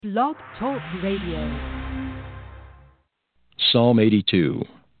Blog Talk Radio. Psalm 82,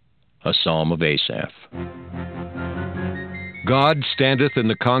 a psalm of Asaph. God standeth in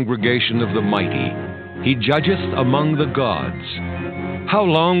the congregation of the mighty. He judgeth among the gods. How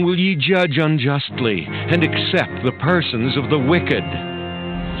long will ye judge unjustly, and accept the persons of the wicked?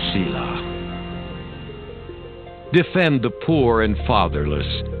 Selah. Defend the poor and fatherless.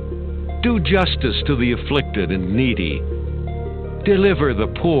 Do justice to the afflicted and needy. Deliver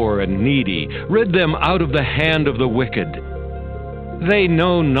the poor and needy. Rid them out of the hand of the wicked. They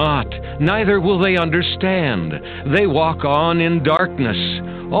know not, neither will they understand. They walk on in darkness.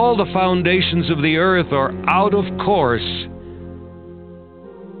 All the foundations of the earth are out of course.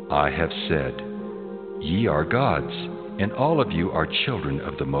 I have said, Ye are gods, and all of you are children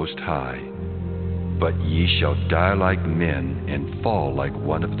of the Most High. But ye shall die like men, and fall like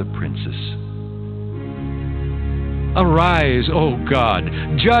one of the princes. Arise, O God,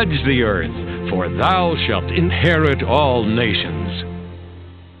 judge the earth, for thou shalt inherit all nations.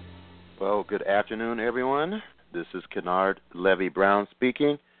 Well, good afternoon, everyone. This is Kennard Levy Brown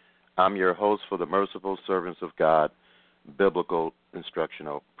speaking. I'm your host for the Merciful Servants of God Biblical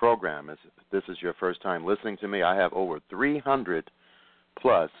Instructional Program. If this is your first time listening to me, I have over 300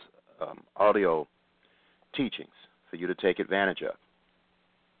 plus audio teachings for you to take advantage of,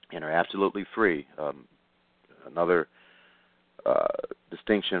 and are absolutely free. Another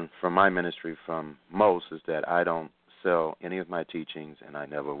distinction from my ministry from most is that I don't sell any of my teachings, and I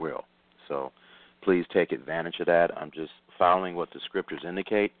never will. So please take advantage of that. I'm just following what the scriptures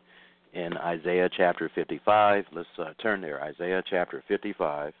indicate in Isaiah chapter 55. Let's turn there. Isaiah chapter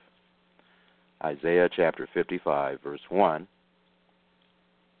 55. Isaiah chapter 55, verse 1.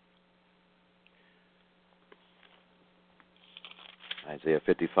 Isaiah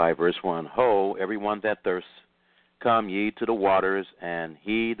 55, verse 1. Ho, everyone that thirsts, come ye to the waters, and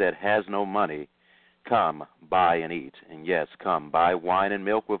he that has no money, come, buy and eat. And yes, come, buy wine and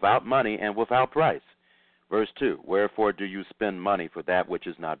milk without money and without price. Verse 2, wherefore do you spend money for that which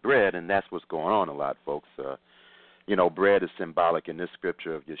is not bread? And that's what's going on a lot, folks. Bread is symbolic in this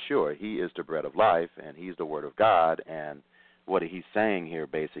scripture of Yeshua. He is the bread of life, and he's the word of God. And what he's saying here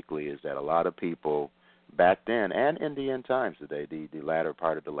basically is that a lot of people back then and in the end times today, the latter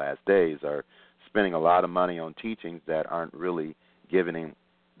part of the last days, are spending a lot of money on teachings that aren't really giving them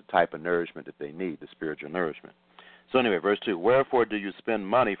the type of nourishment that they need, the spiritual nourishment. So anyway, verse 2, wherefore do you spend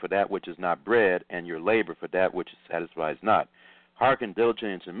money for that which is not bread, and your labor for that which satisfies not? Hearken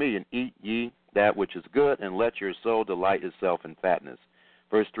diligently unto me, and eat ye that which is good, and let your soul delight itself in fatness.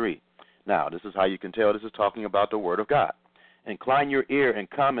 Verse 3, now this is how you can tell this is talking about the word of God. Incline your ear and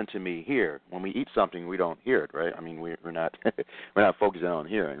come unto me. Hear. When we eat something, we don't hear it, right? I mean, we're not we're not focusing on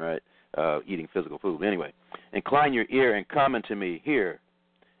hearing, right? Eating physical food. Anyway, incline your ear and come unto me. Hear,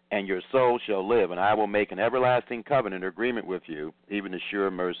 and your soul shall live, and I will make an everlasting covenant agreement with you, even the sure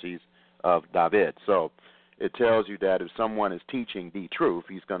mercies of David. So it tells you that if someone is teaching the truth,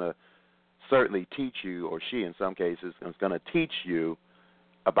 he's going to certainly teach you, or she in some cases, is going to teach you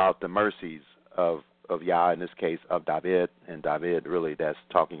about the mercies of Yah, in this case of David. And David, really, that's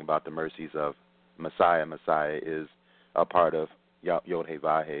talking about the mercies of Messiah. Messiah is a part of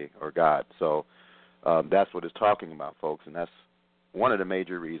Yod-Heh-Vah-Heh, or God. So that's what it's talking about, folks, and that's one of the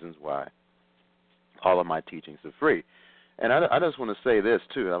major reasons why all of my teachings are free. And I just want to say this,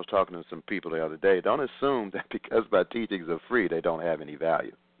 too. I was talking to some people the other day. Don't assume that because my teachings are free, they don't have any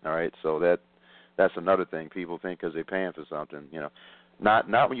value, all right? So that's another thing. People think because they're paying for something,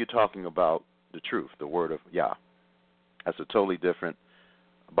 not when you're talking about the truth, the word of Yah. That's a totally different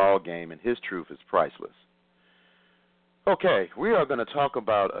ball game, and his truth is priceless. Okay, we are going to talk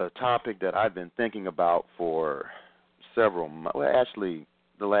about a topic that I've been thinking about for several months. Well, actually,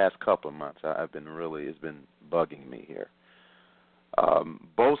 the last couple of months. It's been bugging me here.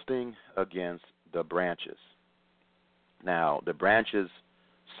 Boasting against the branches. Now, the branches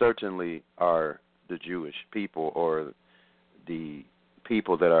certainly are the Jewish people, or the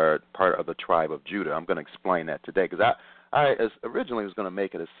people that are part of the tribe of Judah. I'm going to explain that today, because I originally was going to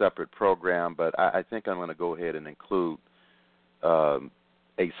make it a separate program, but I think I'm going to go ahead and include a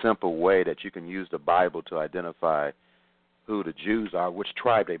simple way that you can use the Bible to identify who the Jews are, which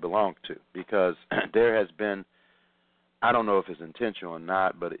tribe they belong to, because there has been, I don't know if it's intentional or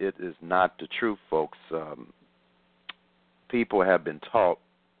not, but it is not the truth, folks. People have been taught,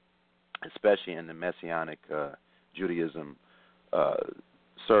 especially in the Messianic Judaism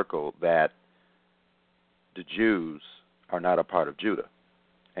circle, that the Jews are not a part of Judah,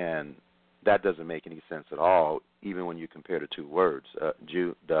 and that doesn't make any sense at all, even when you compare the two words.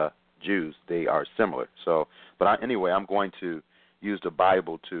 The Jews, they are similar. So, but anyway, I'm going to use the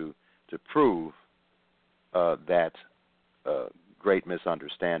Bible to prove that great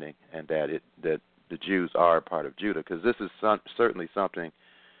misunderstanding, and that the Jews are a part of Judah, because this is certainly something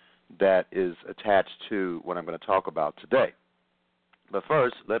that is attached to what I'm going to talk about today. But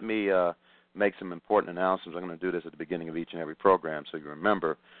first, let me make some important announcements. I'm going to do this at the beginning of each and every program so you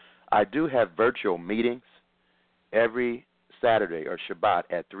remember. I do have virtual meetings every Saturday or Shabbat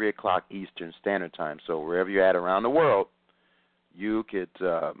at 3 o'clock Eastern Standard Time. So wherever you're at around the world, you could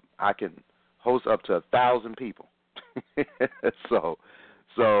I can host up to 1,000 people. so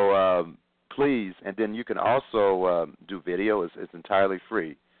please, and then you can also do video. It's entirely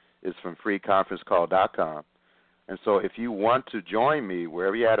free. It's from freeconferencecall.com. And so if you want to join me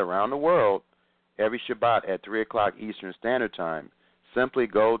wherever you're at around the world, every Shabbat at 3 o'clock Eastern Standard Time, simply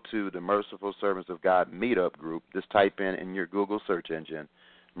go to the Merciful Servants of God Meetup group. Just type in your Google search engine,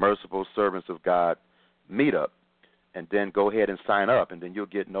 Merciful Servants of God Meetup, and then go ahead and sign up, and then you'll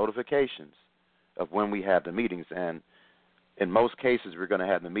get notifications of when we have the meetings. And in most cases, we're going to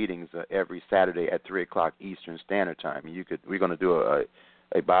have the meetings every Saturday at 3 o'clock Eastern Standard Time. We're going to do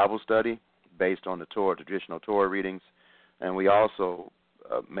a Bible study based on the Torah, traditional Torah readings, and we also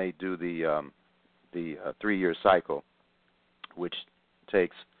may do the 3-year cycle, which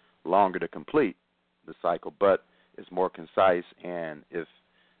takes longer to complete the cycle, but it's more concise, and if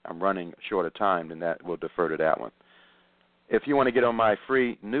I'm running short of time, then that will defer to that one. If you want to get on my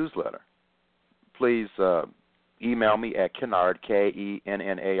free newsletter, please email me at Kennard, Kennard,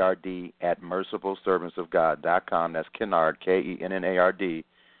 at mercifulservantsofgod.com. That's Kennard, Kennard,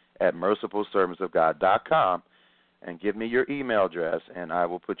 at mercifulservantsofgod.com, and give me your email address, and I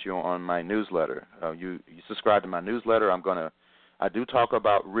will put you on my newsletter. You subscribe to my newsletter. I do talk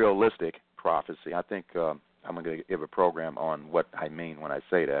about realistic prophecy. I think I'm going to give a program on what I mean when I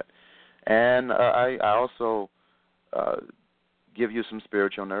say that. And I also give you some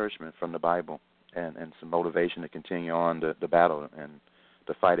spiritual nourishment from the Bible and some motivation to continue on the battle and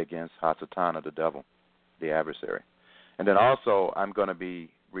the fight against Hasatan, the devil, the adversary. And then also I'm going to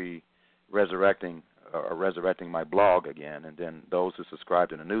be resurrecting my blog again, and then those who subscribe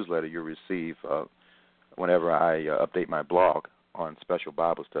to the newsletter, you'll receive, whenever I update my blog on special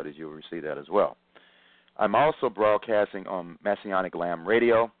Bible studies, you'll receive that as well. I'm also broadcasting on Messianic Lamb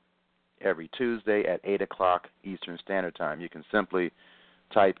Radio every Tuesday at 8 o'clock Eastern Standard Time. You can simply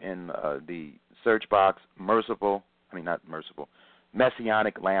type in the search box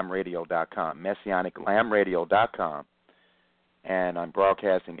MessianicLambRadio.com, MessianicLambRadio.com, and I'm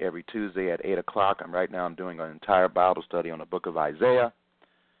broadcasting every Tuesday at 8 o'clock. I'm doing an entire Bible study on the book of Isaiah,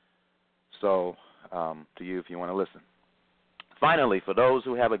 so to you if you want to listen. Finally, for those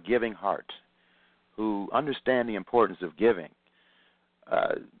who have a giving heart, who understand the importance of giving,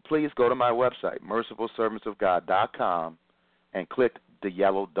 please go to my website, mercifulservantsofgod.com, and click the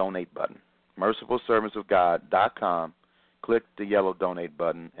yellow donate button. mercifulservantsofgod.com, click the yellow donate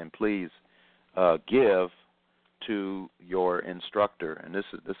button, and please give to your instructor. And this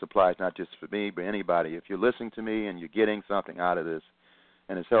applies not just for me, but anybody. If you're listening to me and you're getting something out of this,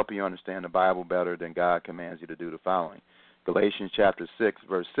 and it's helping you understand the Bible better, then God commands you to do the following. Galatians chapter 6,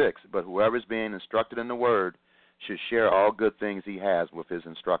 verse 6, but whoever is being instructed in the word should share all good things he has with his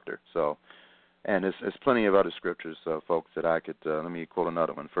instructor. So, and there's plenty of other scriptures, folks, that I could, let me quote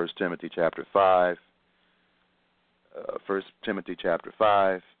another one, 1 Timothy chapter 5, 1 Timothy chapter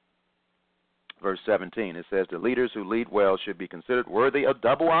 5, verse 17. It says, the leaders who lead well should be considered worthy of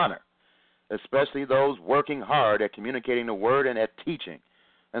double honor, especially those working hard at communicating the word and at teaching.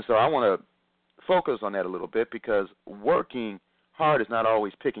 And so I want to focus on that a little bit, because working hard is not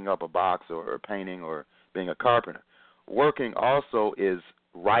always picking up a box or painting or being a carpenter. Working also is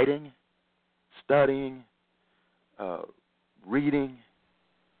writing, studying, reading,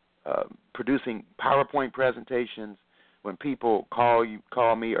 producing PowerPoint presentations. When people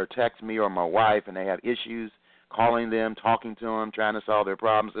call me or text me or my wife and they have issues, calling them, talking to them, trying to solve their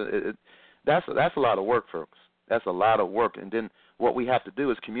problems, that's a lot of work, folks. That's a lot of work. And then what we have to do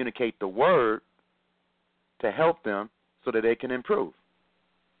is communicate the word to help them so that they can improve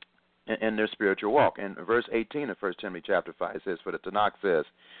in their spiritual walk. And verse 18 of 1 Timothy chapter 5 says, for the Tanakh says,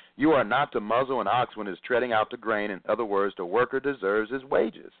 you are not to muzzle an ox when it is treading out the grain. In other words, the worker deserves his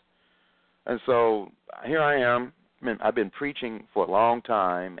wages. And so here I am. I've been preaching for a long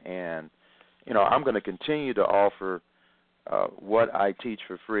time, and, I'm going to continue to offer what I teach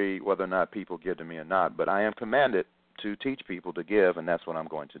for free, whether or not people give to me or not. But I am commanded to teach people to give, and that's what I'm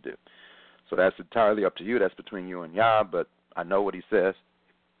going to do. So that's entirely up to you. That's between you and Yah, but I know what he says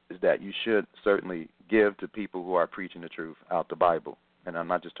is that you should certainly give to people who are preaching the truth out the Bible. And I'm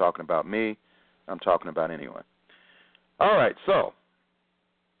not just talking about me. I'm talking about anyone. All right, so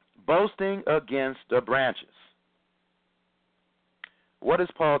boasting against the branches. What is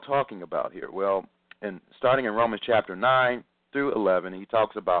Paul talking about here? Well, starting in Romans chapter 9 through 11, he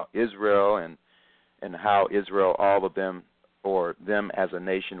talks about Israel and how Israel, all of them, or them as a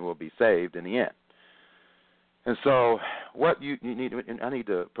nation, will be saved in the end. And so what you need, I need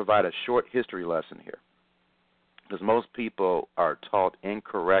to provide a short history lesson here, because most people are taught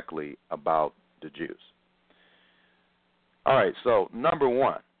incorrectly about the Jews. All right, so number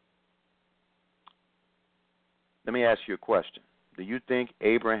one, let me ask you a question. Do you think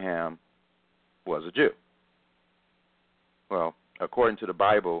Abraham was a Jew? Well, according to the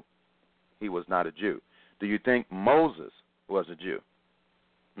Bible, he was not a Jew. Do you think Moses was a Jew?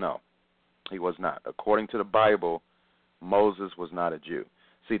 No, he was not. According to the Bible, Moses was not a Jew.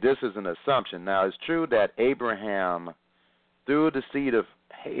 See, this is an assumption. Now, it's true that Abraham, through the seed of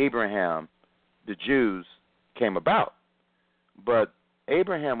Abraham, the Jews came about. But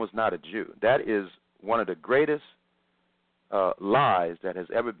Abraham was not a Jew. That is one of the greatest lies that has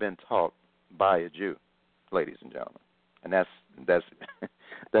ever been taught by a Jew, ladies and gentlemen. And that's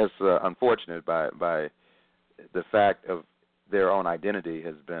unfortunate by the fact of their own identity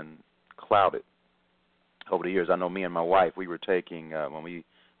has been clouded over the years. I know me and my wife, we were taking, when we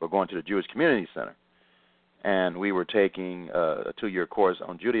were going to the Jewish Community Center, and we were taking a 2-year course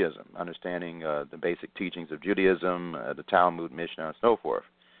on Judaism, understanding the basic teachings of Judaism, the Talmud, Mishnah, and so forth.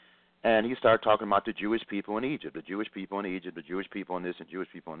 And he started talking about the Jewish people in Egypt, the Jewish people in Egypt, the Jewish people in this, and Jewish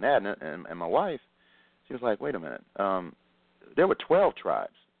people in that. And my wife, she was like, wait a minute. There were 12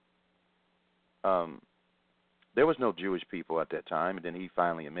 tribes. There was no Jewish people at that time. And then he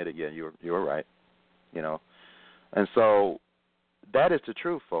finally admitted, yeah, you were right. You know. And so that is the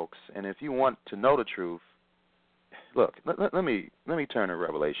truth, folks. And if you want to know the truth, look, let me turn to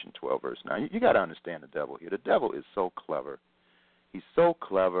Revelation 12, verse 9. You got to understand the devil here. The devil is so clever. He's so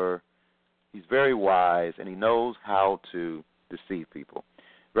clever. He's very wise, and he knows how to deceive people.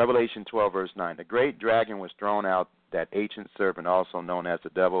 Revelation 12, verse 9. The great dragon was thrown out, that ancient serpent, also known as the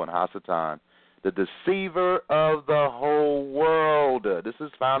devil and Hasatan, the deceiver of the whole world. This is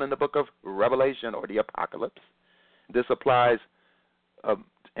found in the book of Revelation, or the Apocalypse. This applies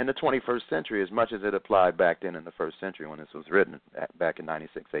in the 21st century as much as it applied back then in the first century when this was written back in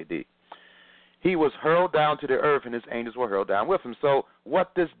 96 A.D. He was hurled down to the earth, and his angels were hurled down with him. So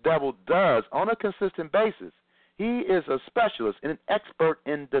what this devil does on a consistent basis, he is a specialist and an expert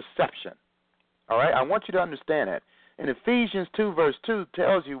in deception. All right? I want you to understand that. And Ephesians 2, verse 2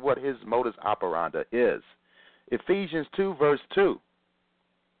 tells you what his modus operandi is. Ephesians 2, verse 2.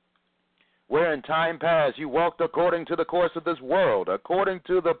 Where in time past you walked according to the course of this world, according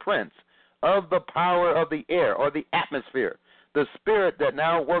to the prince of the power of the air, or the atmosphere, the spirit that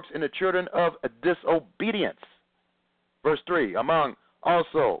now works in the children of disobedience. Verse 3, among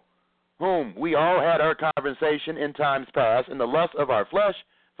also whom we all had our conversation in times past in the lust of our flesh,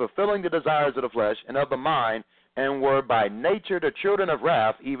 fulfilling the desires of the flesh and of the mind, and were by nature the children of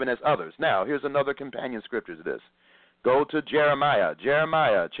wrath, even as others. Now, here's another companion scripture to this. Go to Jeremiah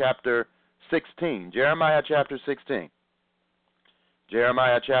chapter 16. Jeremiah chapter 16.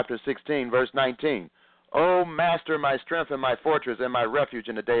 Jeremiah chapter 16, verse 19. O Master, my strength and my fortress and my refuge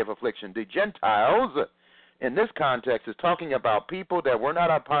in the day of affliction. The Gentiles, in this context, is talking about people that were not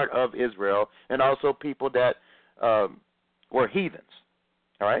a part of Israel, and also people that were heathens.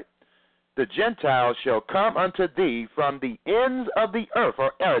 All right? The Gentiles shall come unto thee from the ends of the earth,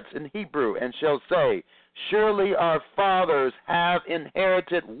 or eretz in Hebrew, and shall say, surely our fathers have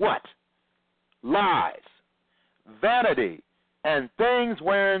inherited what? Lies, vanity, and things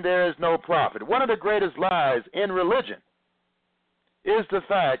wherein there is no profit. One of the greatest lies in religion is the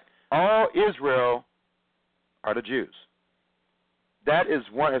fact all Israel are the Jews. That is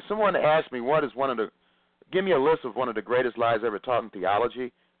one. If someone asked me give me a list of one of the greatest lies ever taught in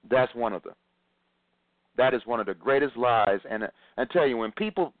theology, that's one of them. That is one of the greatest lies. And I tell you, when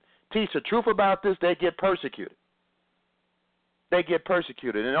people teach the truth about this, they get persecuted. They get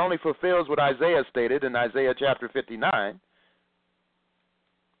persecuted. And it only fulfills what Isaiah stated in Isaiah chapter 59.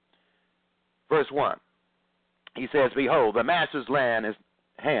 Verse 1, he says, behold, the master's hand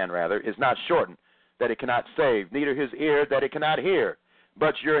is not shortened, that it cannot save, neither his ear, that it cannot hear.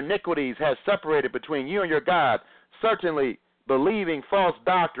 But your iniquities have separated between you and your God. Certainly, believing false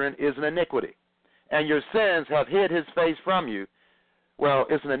doctrine is an iniquity, and your sins have hid his face from you. Well,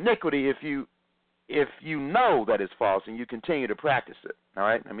 it's an iniquity if you know that it's false and you continue to practice it. All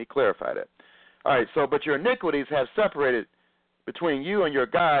right, let me clarify that. All right, so, but your iniquities have separated between you and your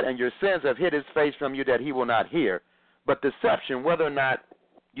God, and your sins have hid his face from you that he will not hear. But deception, whether or not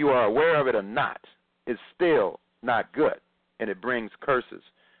you are aware of it or not, is still not good, and it brings curses.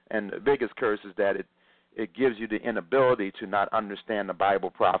 And the biggest curse is that it gives you the inability to not understand the Bible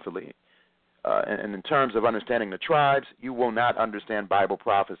properly. And in terms of understanding the tribes, you will not understand Bible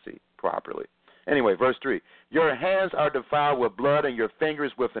prophecy properly. Anyway, verse 3. Your hands are defiled with blood and your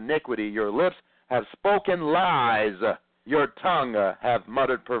fingers with iniquity. Your lips have spoken lies. Your tongue have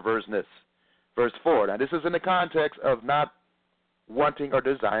muttered perverseness. Verse 4. Now, this is in the context of not wanting or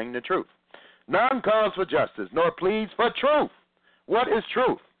desiring the truth. None calls for justice, nor pleads for truth. What is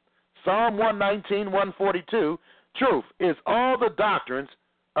truth? Psalm 119, 142. Truth is all the doctrines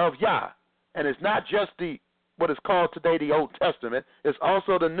of Yah. And it's not just what is called today the Old Testament. It's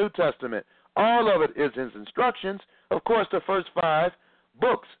also the New Testament. All of it is his instructions. Of course, the first 5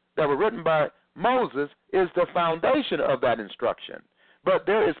 books that were written by Moses is the foundation of that instruction. But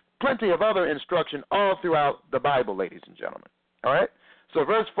there is plenty of other instruction all throughout the Bible, ladies and gentlemen. All right? So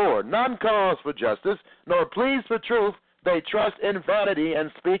verse 4, none calls for justice, nor pleads for truth. They trust in vanity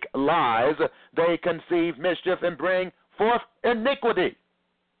and speak lies. They conceive mischief and bring forth iniquity.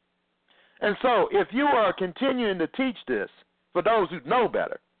 And so if you are continuing to teach this, for those who know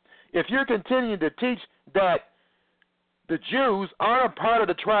better, if you're continuing to teach that the Jews are a part of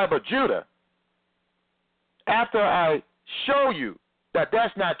the tribe of Judah, after I show you that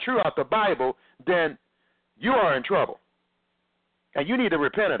that's not true out the Bible, then you are in trouble. And you need to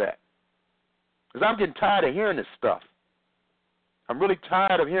repent of that. Because I'm getting tired of hearing this stuff. I'm really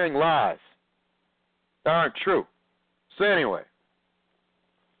tired of hearing lies that aren't true. So anyway,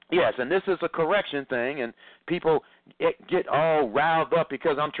 yes, and this is a correction thing, and people get all riled up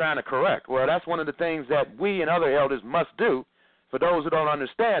because I'm trying to correct. Well, that's one of the things that we and other elders must do. For those who don't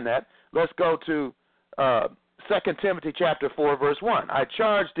understand that, let's go to 2 Timothy chapter 4, verse 1. I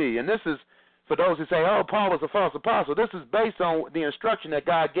charge thee, and this is for those who say, oh, Paul was a false apostle. This is based on the instruction that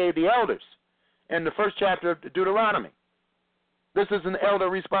God gave the elders in the first chapter of Deuteronomy. This is an elder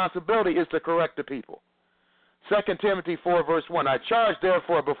responsibility, is to correct the people. 2 Timothy 4, verse 1, I charge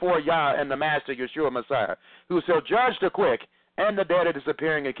therefore before Yah and the Master, Yeshua Messiah, who shall judge the quick and the dead at his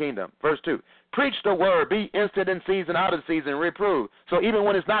appearing in kingdom. Verse 2, preach the word, be instant in season, out of season, reprove. So even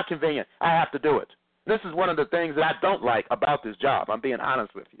when it's not convenient, I have to do it. This is one of the things that I don't like about this job. I'm being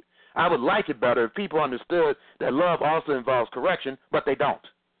honest with you. I would like it better if people understood that love also involves correction, but they don't.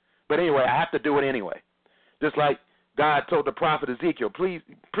 But anyway, I have to do it anyway. Just like God told the prophet Ezekiel, please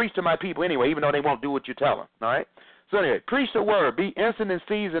preach to my people anyway, even though they won't do what you tell them. All right? So anyway, preach the word, be instant in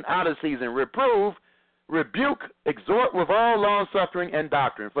season, out of season, reprove, rebuke, exhort with all long-suffering and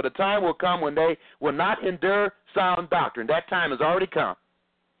doctrine. For the time will come when they will not endure sound doctrine. That time has already come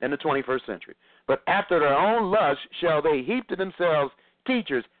in the 21st century. But after their own lust shall they heap to themselves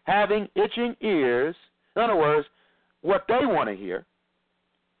teachers having itching ears. In other words, what they want to hear,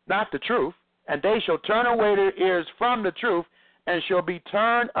 not the truth. And they shall turn away their ears from the truth and shall be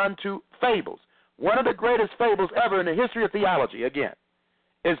turned unto fables. One of the greatest fables ever in the history of theology, again,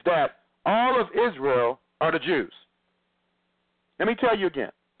 is that all of Israel are the Jews. Let me tell you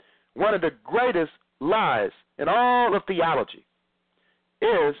again, one of the greatest lies in all of theology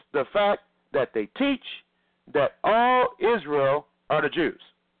is the fact that they teach that all Israel are the Jews.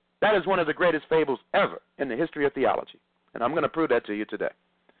 That is one of the greatest fables ever in the history of theology. And I'm going to prove that to you today.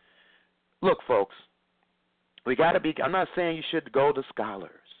 Look, folks, we got to be, I'm not saying you should go to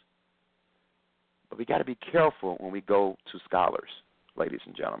scholars, but we got to be careful when we go to scholars, ladies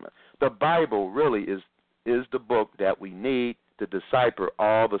and gentlemen. The Bible really is the book that we need to decipher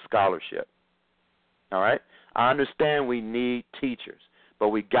all the scholarship. All right? I understand we need teachers, but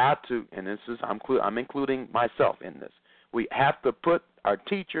we got to, and this is, I'm including myself in this, we have to put our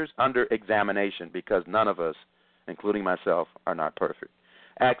teachers under examination because none of us, including myself, are not perfect.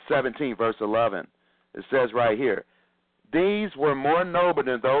 Acts 17, verse 11, it says right here, these were more noble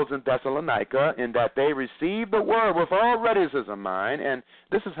than those in Thessalonica in that they received the word with all readiness of mind, and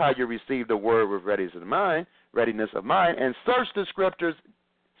this is how you receive the word with readiness of mind, and search the scriptures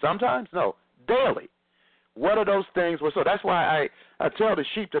sometimes, no, daily. What are those things? So that's why I tell the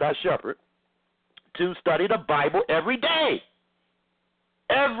sheep that I shepherd to study the Bible every day.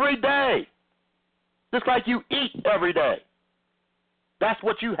 Every day. Just like you eat every day. That's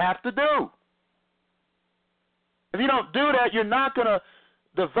what you have to do. If you don't do that, you're not going to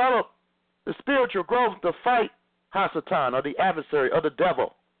develop the spiritual growth to fight Hasatan or the adversary or the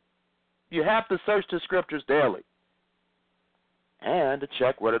devil. You have to search the scriptures daily and to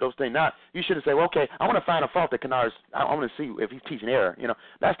check whether those things. Not you shouldn't say, well, okay, I want to find a fault that Kennard's. I want to see if he's teaching error. You know,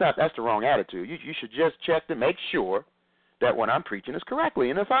 that's the wrong attitude. You should just check to make sure that what I'm preaching is correctly.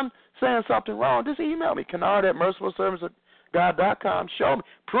 And if I'm saying something wrong, just email me, Kennard at mercifulservantsofgod.com. Show me,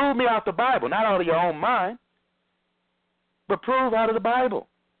 prove me out the Bible, not out of your own mind. But prove out of the Bible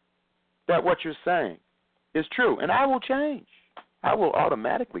that what you're saying is true, and I will change. I will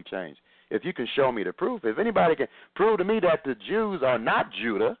automatically change if you can show me the proof. If anybody can prove to me that the Jews are not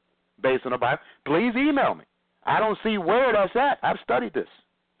Judah based on the Bible, please email me. I don't see where that's at. I've studied this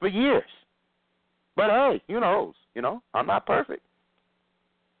for years. But hey, who knows? I'm not perfect.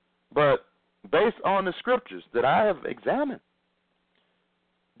 But based on the scriptures that I have examined,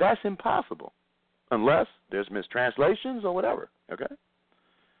 that's impossible unless there's mistranslations or whatever, okay?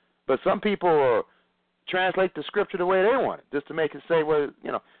 But some people translate the scripture the way they want it, just to make it say, well,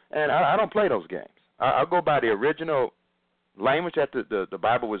 and I don't play those games. I'll go by the original language that the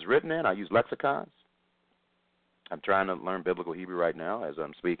Bible was written in. I use lexicons. I'm trying to learn biblical Hebrew right now as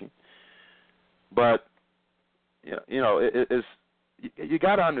I'm speaking. But, you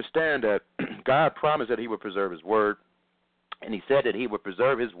got to understand that God promised that he would preserve his word, and he said that he would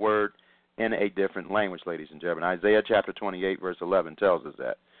preserve his word in a different language, ladies and gentlemen. Isaiah chapter 28, verse 11 tells us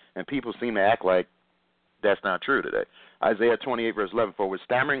that. And people seem to act like that's not true today. Isaiah 28, verse 11, for with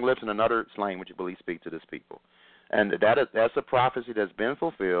stammering lips and another language will he speak to this people. And that's a prophecy that's been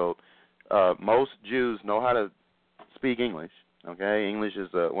fulfilled. Most Jews know how to speak English. Okay, English is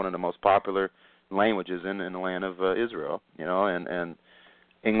one of the most popular languages in the land of Israel. And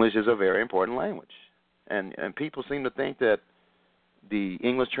English is a very important language. And people seem to think that the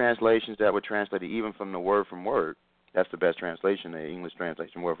English translations that were translated even from the word from word, that's the best translation, the English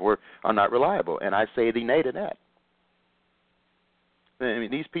translation word for word, are not reliable. And I say the nay to that. I mean,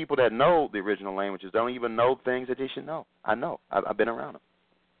 these people that know the original languages don't even know things that they should know. I know. I've been around them.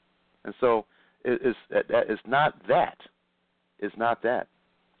 And so it's not that. It's not that.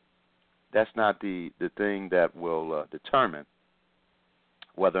 That's not the thing that will determine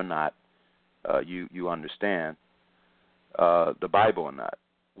whether or not you understand the Bible or not.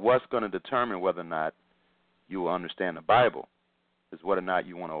 What's going to determine whether or not you will understand the Bible is whether or not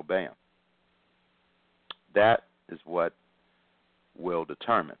you want to obey him. That is what will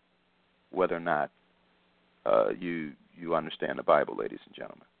determine whether or not you understand the Bible, ladies and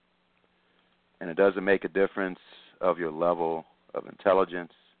gentlemen. And it doesn't make a difference of your level of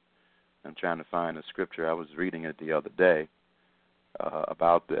intelligence. I'm trying to find a scripture. I was reading it the other day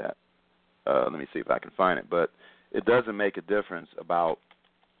about that. Let me see if I can find it. But it doesn't make a difference about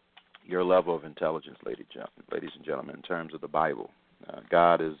your level of intelligence, ladies and gentlemen, in terms of the Bible.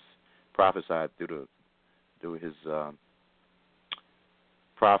 God is prophesied through his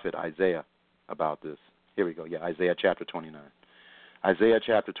prophet Isaiah about this. Here we go. Yeah, Isaiah chapter 29. Isaiah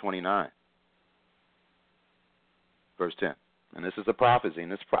chapter 29, verse 10. And this is a prophecy,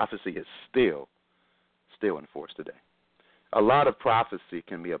 and this prophecy is still in force today. A lot of prophecy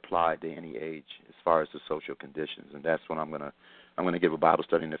can be applied to any age as far as the social conditions, and that's what I'm going to give a Bible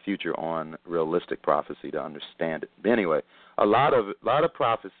study in the future on realistic prophecy to understand it. But anyway, a lot of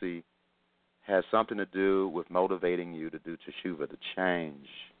prophecy has something to do with motivating you to do teshuvah, to change,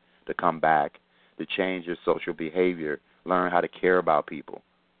 to come back, to change your social behavior, learn how to care about people.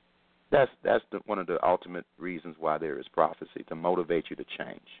 That's one of the ultimate reasons why there is prophecy, to motivate you to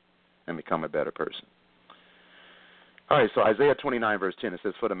change and become a better person. All right, so Isaiah 29, verse 10, it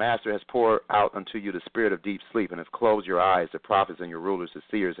says, for the Master has poured out unto you the spirit of deep sleep and has closed your eyes, the prophets and your rulers, the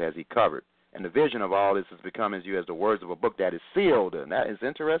seers, has he covered. And the vision of all this has become as you as the words of a book that is sealed. And that is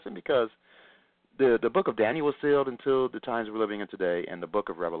interesting because the book of Daniel was sealed until the times we're living in today, and the book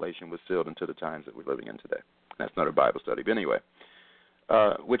of Revelation was sealed until the times that we're living in today. That's not a Bible study. But anyway,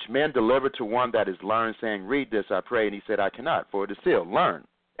 which men deliver to one that is learned, saying, read this, I pray. And he said, I cannot, for it is sealed. Learn,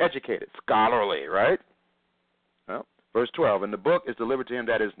 educated, scholarly, right? Well, verse 12, and the book is delivered to him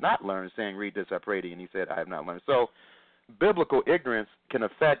that is not learned, saying, read this, I pray thee. And he said, I have not learned. So biblical ignorance can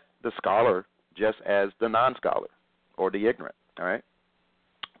affect the scholar just as the non-scholar or the ignorant, all right?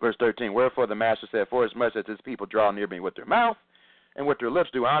 Verse 13, wherefore the Master said, for as much as this people draw near me with their mouth and with their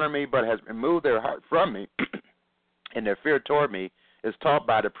lips do honor me, but has removed their heart from me, and their fear toward me is taught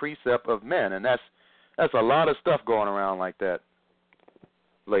by the precept of men. And that's a lot of stuff going around like that,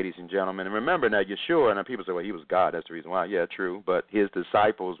 ladies and gentlemen. And remember now, Yeshua, and people say, well, he was God. That's the reason why. Yeah, true. But his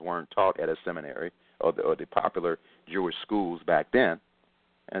disciples weren't taught at a seminary or the popular Jewish schools back then.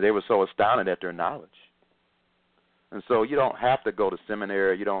 And they were so astounded at their knowledge. And so you don't have to go to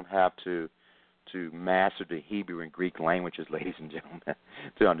seminary. You don't have to master the Hebrew and Greek languages, ladies and gentlemen,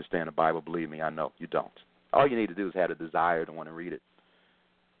 to understand the Bible. Believe me, I know you don't. All you need to do is have a desire to want to read it.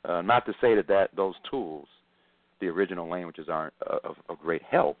 Not to say that those tools, the original languages, aren't of great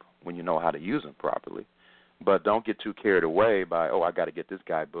help when you know how to use them properly. But don't get too carried away by, I got to get this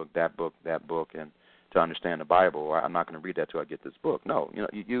guy book, and to understand the Bible, or I'm not going to read that till I get this book. No,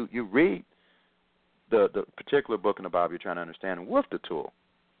 you read the particular book in the Bible you're trying to understand with the tool.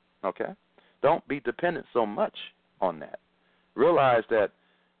 Okay? Don't be dependent so much on that. Realize that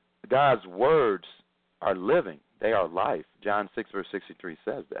God's words are living. They are life. John 6, verse 63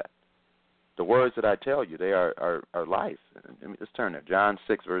 says that. The words that I tell you, they are life. Let's turn there. John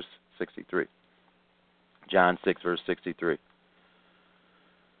 6, verse 63. John 6, verse 63.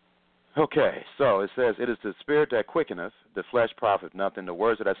 Okay, so it says, it is the spirit that quickeneth, the flesh profiteth nothing. The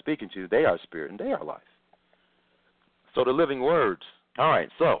words that I speak unto you, they are spirit and they are life. So the living words. All right,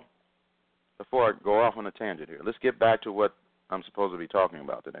 so before I go off on a tangent here, let's get back to what I'm supposed to be talking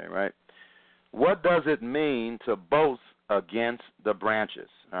about today, right? What does it mean to boast against the branches?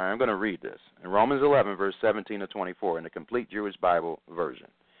 All right, I'm going to read this. In Romans 11, verse 17 to 24, in the complete Jewish Bible version.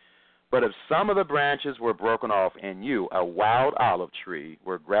 But if some of the branches were broken off, and you, a wild olive tree,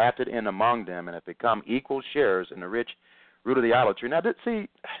 were grafted in among them, and have become equal sharers in the rich root of the olive tree. Now, see,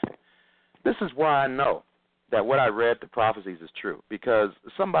 this is why I know that what I read, the prophecies, is true. Because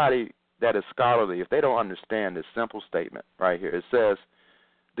somebody that is scholarly, if they don't understand this simple statement right here, it says,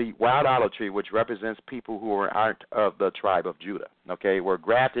 the wild olive tree, which represents people who aren't of the tribe of Judah, okay, were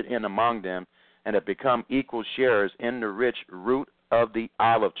grafted in among them and have become equal sharers in the rich root of the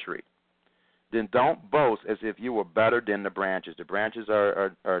olive tree. Then don't boast as if you were better than the branches. The branches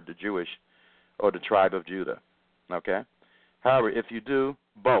are the Jewish or the tribe of Judah, okay? However, if you do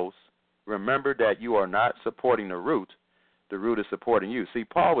boast, remember that you are not supporting the root is supporting you. See,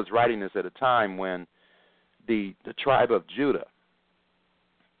 Paul was writing this at a time when the tribe of Judah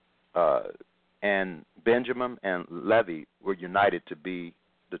and Benjamin and Levi were united to be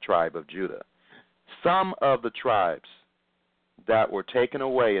the tribe of Judah. Some of the tribes that were taken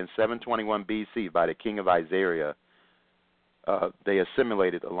away in 721 BC by the king of Assyria, they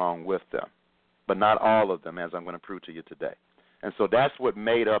assimilated along with them, but not all of them, as I'm going to prove to you today. And so that's what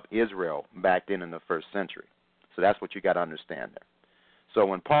made up Israel back then in the first century. So that's what you got to understand there. So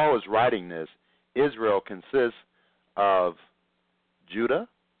when Paul is writing this, Israel consists of Judah,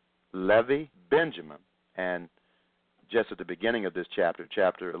 Levi, Benjamin, and just at the beginning of this chapter,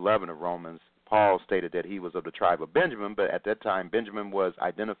 chapter 11 of Romans, Paul stated that he was of the tribe of Benjamin, but at that time Benjamin was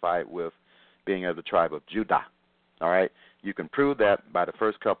identified with being of the tribe of Judah. All right? You can prove that by the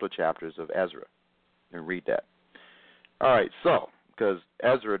first couple of chapters of Ezra and read that. All right, so, because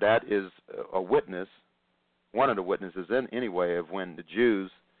Ezra, that is a witness, one of the witnesses anyway, of when the Jews,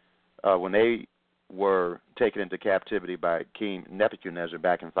 when they were taken into captivity by King Nebuchadnezzar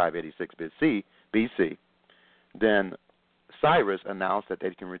back in 586 BC, then Cyrus announced that they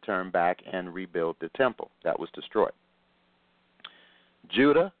can return back and rebuild the temple that was destroyed.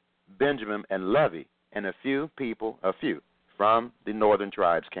 Judah, Benjamin, and Levi, and a few from the northern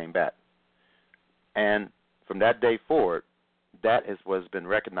tribes came back. And from that day forward, that is what has been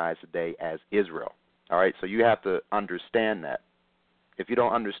recognized today as Israel. All right, so you have to understand that. If you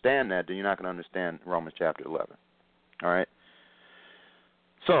don't understand that, then you're not going to understand Romans chapter 11. All right?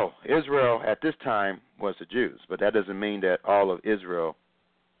 So, Israel at this time was the Jews, but that doesn't mean that all of Israel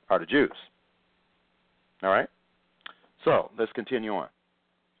are the Jews. All right? So, let's continue on.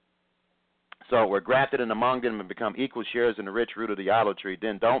 So, we're grafted in among them and become equal sharers in the rich root of the olive tree.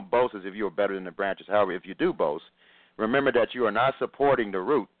 Then don't boast as if you are better than the branches. However, if you do boast, remember that you are not supporting the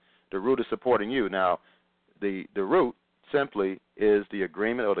root. The root is supporting you. Now, the root simply is the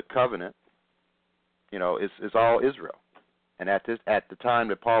agreement or the covenant. You know, it's all Israel. And at the time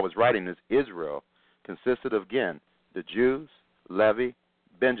that Paul was writing this, Israel consisted of, again, the Jews, Levi,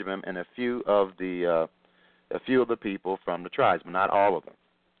 Benjamin, and a few of the people from the tribes, but not all of them.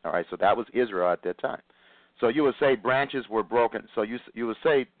 All right, so that was Israel at that time. So you would say branches were broken. So you would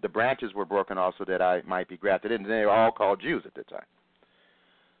say the branches were broken off so that I might be grafted in. And they were all called Jews at that time.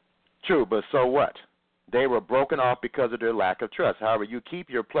 True, but so what? They were broken off because of their lack of trust. However, you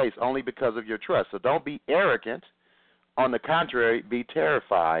keep your place only because of your trust. So don't be arrogant. On the contrary, be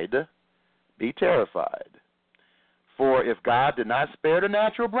terrified. Be terrified. For if God did not spare the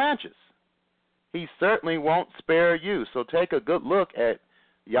natural branches, he certainly won't spare you. So take a good look at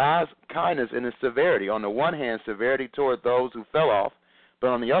Yah's kindness and his severity. On the one hand, severity toward those who fell off, but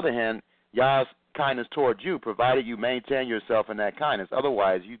on the other hand, Yah's kindness toward you, provided you maintain yourself in that kindness.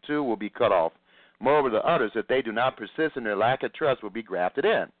 Otherwise, you too will be cut off. Moreover, the others, if they do not persist in their lack of trust, will be grafted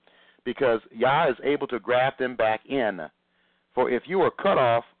in, because Yah is able to graft them back in. For if you are cut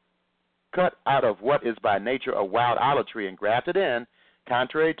out of what is by nature a wild olive tree and grafted in,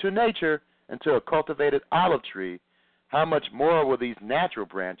 contrary to nature, into a cultivated olive tree, how much more will these natural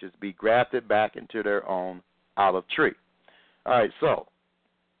branches be grafted back into their own olive tree? All right, so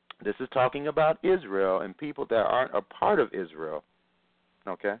this is talking about Israel and people that aren't a part of Israel,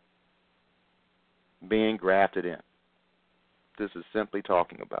 okay? being grafted in. This is simply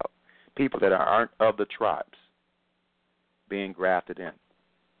talking about people that aren't of the tribes being grafted in.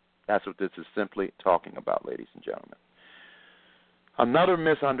 That's what this is simply talking about, ladies and gentlemen. Another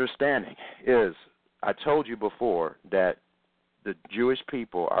misunderstanding is, I told you before that the Jewish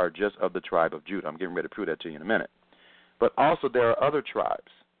people are just of the tribe of Judah. I'm getting ready to prove that to you in a minute. But also there are other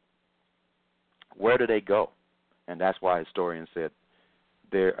tribes. Where do they go? And that's why historians said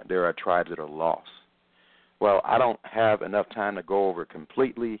there are tribes that are lost. Well, I don't have enough time to go over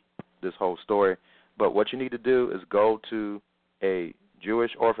completely this whole story, but what you need to do is go to a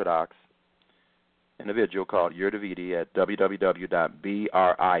Jewish Orthodox individual called Yerdavidi at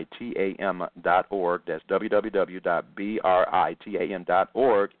www.britam.org. That's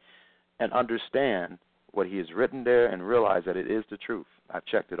www.britam.org, and understand what he has written there and realize that it is the truth. I've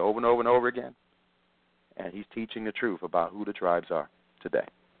checked it over and over and over again, and he's teaching the truth about who the tribes are today.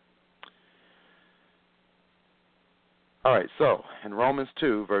 All right, so in Romans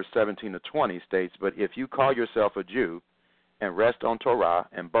 2, verse 17 to 20 states, "But if you call yourself a Jew and rest on Torah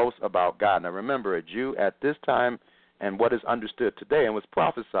and boast about God." Now remember, a Jew at this time and what is understood today and was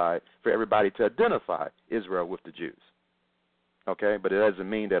prophesied for everybody to identify Israel with the Jews. Okay, but it doesn't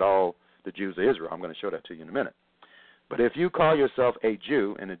mean that all the Jews are Israel. I'm going to show that to you in a minute. But if you call yourself a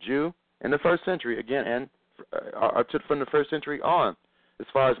Jew, and a Jew in the first century, again, and from the first century on, as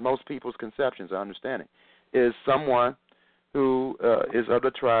far as most people's conceptions or understanding, is someone who is of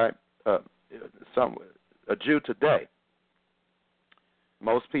the tribe, a Jew today.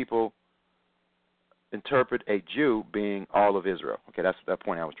 Most people interpret a Jew being all of Israel. Okay, that's that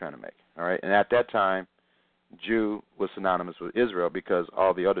point I was trying to make. All right, and at that time, Jew was synonymous with Israel because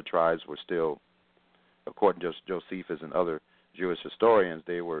all the other tribes were still, according to Josephus and other Jewish historians,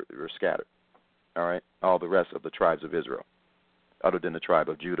 they were scattered. All right, all the rest of the tribes of Israel, other than the tribe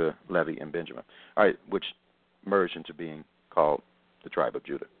of Judah, Levi, and Benjamin. All right, which merged into being called the tribe of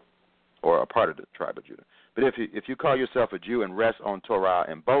Judah, or a part of the tribe of Judah. But if you call yourself a Jew and rest on Torah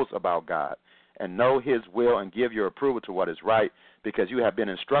and boast about God and know his will and give your approval to what is right because you have been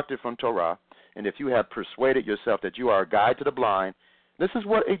instructed from Torah, and if you have persuaded yourself that you are a guide to the blind, this is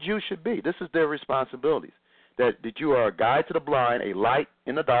what a Jew should be. This is their responsibilities, that you are a guide to the blind, a light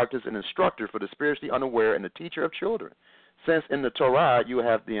in the darkness, an instructor for the spiritually unaware, and a teacher of children. Since in the Torah you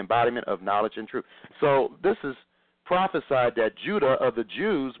have the embodiment of knowledge and truth. So this is prophesied that Judah of the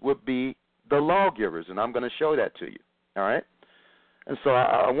Jews would be the lawgivers, and I'm going to show that to you, all right? And so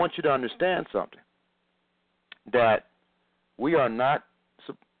I want you to understand something, that we are not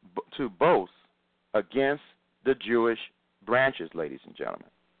to boast against the Jewish branches, ladies and gentlemen.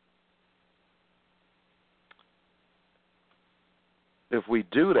 If we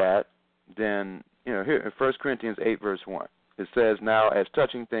do that, then, here in 1 Corinthians 8, verse 1, it says, "Now as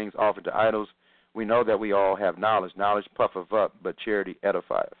touching things offered to idols, we know that we all have knowledge. Knowledge puffeth up, but charity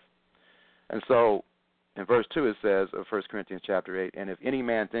edifieth." And so in verse 2 it says of 1 Corinthians chapter 8, "And if any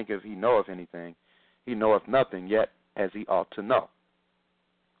man thinketh he knoweth anything, he knoweth nothing, yet as he ought to know."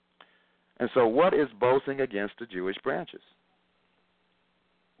 And so what is boasting against the Jewish branches,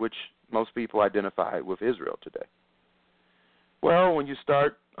 which most people identify with Israel today? Well, when you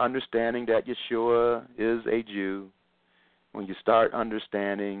start understanding that Yeshua is a Jew, when you start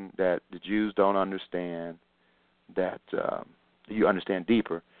understanding that the Jews don't understand, that you understand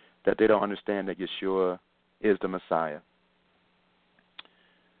deeper, that they don't understand that Yeshua is the Messiah.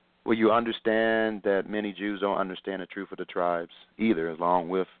 Well, you understand that many Jews don't understand the truth of the tribes either, along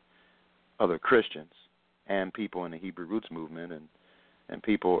with other Christians and people in the Hebrew roots movement and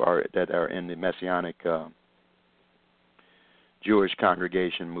people that are in the Messianic Jewish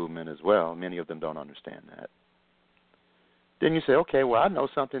congregation movement as well. Many of them don't understand that. Then you say, okay, well, I know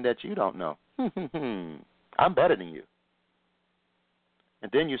something that you don't know. I'm better than you.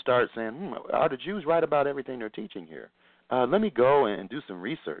 And then you start saying, are the Jews right about everything they're teaching here? Let me go and do some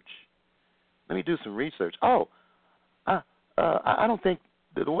research. Let me do some research. I don't think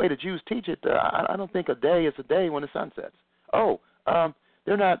the way the Jews teach it, I don't think a day is a day when the sun sets.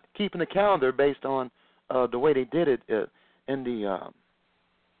 They're not keeping the calendar based on the way they did it during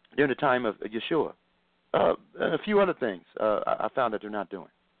the time of Yeshua. And a few other things I found that they're not doing.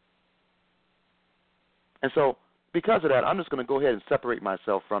 And so because of that, I'm just going to go ahead and separate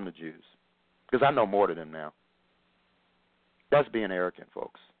myself from the Jews because I know more than them now. That's being arrogant,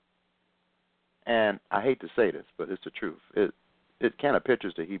 folks. And I hate to say this, but it's the truth. It kind of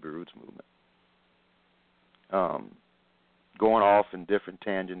pictures the Hebrew roots movement. Going off in different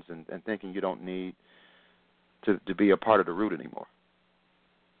tangents and thinking you don't need to be a part of the root anymore.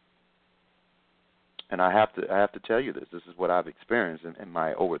 And I have to tell you this. This is what I've experienced in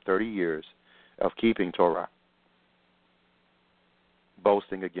my over 30 years of keeping Torah.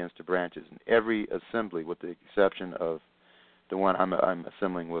 Boasting against the branches. In every assembly, with the exception of the one I'm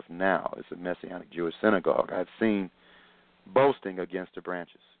assembling with now, it's a Messianic Jewish synagogue, I've seen boasting against the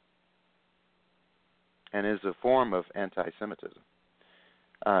branches. And it's a form of anti-Semitism.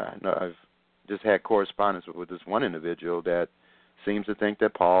 I've just had correspondence with this one individual that seems to think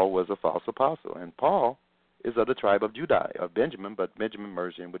that Paul was a false apostle. And Paul is of the tribe of Judah, of Benjamin, but Benjamin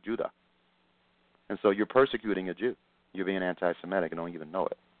merged in with Judah. And so you're persecuting a Jew. You're being anti-Semitic and don't even know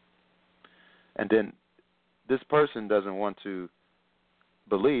it. And then this person doesn't want to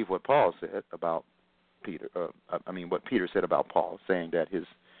believe what Paul said about Peter. What Peter said about Paul, saying that his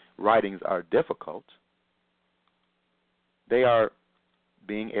writings are difficult. They are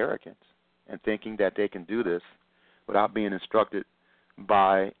being arrogant and thinking that they can do this without being instructed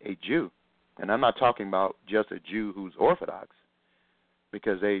by a Jew. And I'm not talking about just a Jew who's Orthodox,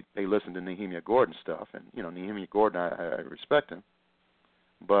 because they listen to Nehemiah Gordon stuff. And, Nehemiah Gordon, I respect him.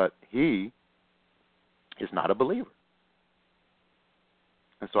 But he is not a believer.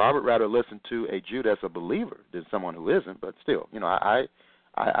 And so I would rather listen to a Jew that's a believer than someone who isn't. But still,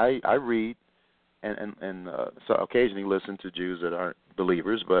 I read and so occasionally listen to Jews that aren't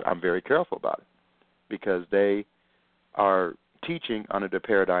believers, but I'm very careful about it because they are teaching under the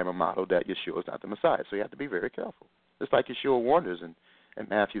paradigm or model that Yeshua is not the Messiah. So you have to be very careful. Just like Yeshua warned us in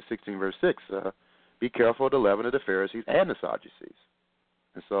Matthew 16, verse 6, be careful of the leaven of the Pharisees and the Sadducees.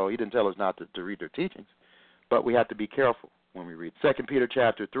 And so he didn't tell us not to read their teachings, but we have to be careful when we read. 2 Peter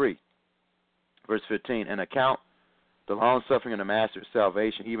chapter 3, verse 15, and account the long-suffering of the Master's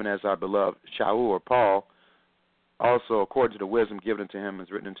salvation, even as our beloved Shaul or Paul, also according to the wisdom given to him,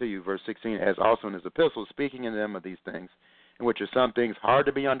 is written unto you, verse 16, as also in his epistles, speaking in them of these things, in which are some things hard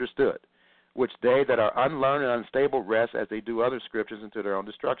to be understood, which they that are unlearned and unstable wrest as they do other scriptures into their own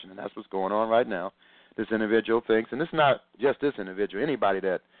destruction. And that's what's going on right now. This individual thinks, and it's not just this individual, anybody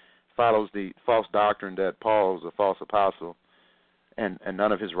that follows the false doctrine that Paul is a false apostle and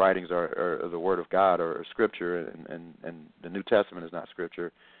none of his writings are the Word of God or Scripture, and the New Testament is not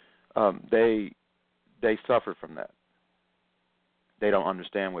Scripture, they suffer from that. They don't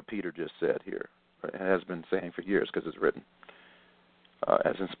understand what Peter just said here. It has been saying for years because it's written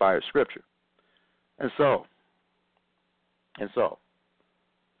as inspired Scripture. And so,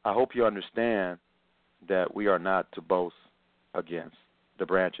 I hope you understand that we are not to boast against the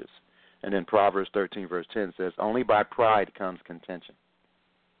branches. And then Proverbs 13, verse 10 says, only by pride comes contention.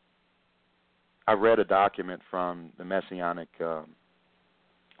 I read a document from the Messianic,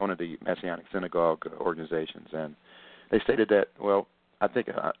 one of the Messianic synagogue organizations, and they stated that,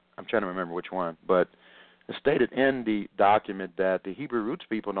 I'm trying to remember which one, but it stated in the document that the Hebrew roots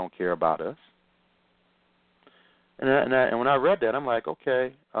people don't care about us. And when I read that, I'm like,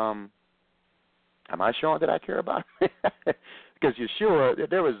 okay, am I showing that I care about it? Because Yeshua,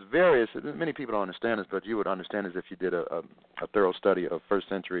 there was many people don't understand this, but you would understand this if you did a thorough study of first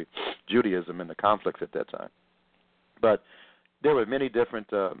century Judaism and the conflicts at that time. But there were many different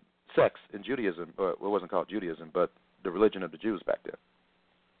sects in Judaism, or it wasn't called Judaism, but the religion of the Jews back then.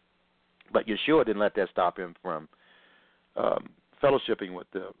 But Yeshua didn't let that stop him from fellowshipping with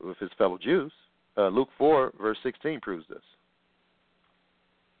his fellow Jews. Luke 4, verse 16 proves this.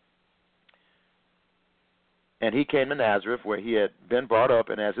 And he came to Nazareth, where he had been brought up,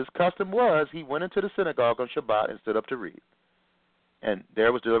 and as his custom was, he went into the synagogue on Shabbat and stood up to read. And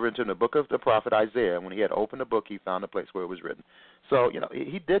there was delivered to him the book of the prophet Isaiah. And when he had opened the book, he found a place where it was written. So,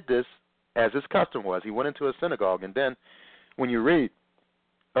 he did this as his custom was. He went into a synagogue. And then when you read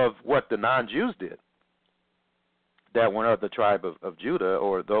of what the non-Jews did, that weren't of the tribe of Judah,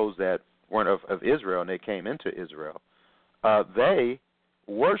 or those that weren't of Israel and they came into Israel, they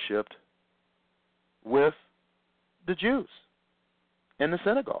worshipped with the Jews in the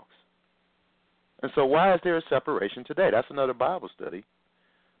synagogues. And so why is there a separation today? That's another Bible study.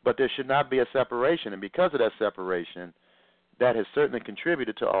 But there should not be a separation. And because of that separation, that has certainly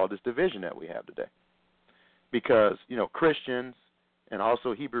contributed to all this division that we have today. Because, Christians and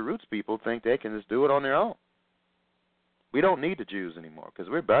also Hebrew roots people think they can just do it on their own. We don't need the Jews anymore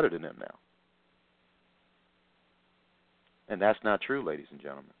because we're better than them now. And that's not true, ladies and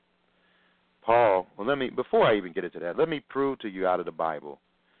gentlemen. Paul, before I even get into that, let me prove to you out of the Bible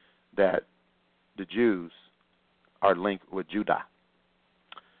that the Jews are linked with Judah.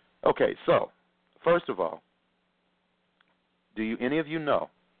 Okay, so, first of all, any of you know,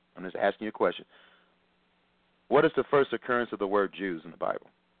 I'm just asking you a question, what is the first occurrence of the word Jews in the Bible?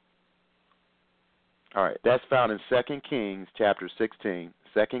 All right, that's found in 2 Kings chapter 16,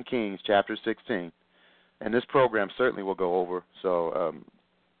 2 Kings chapter 16, and this program certainly will go over, so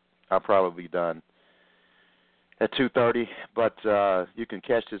I'll probably be done at 2:30, but you can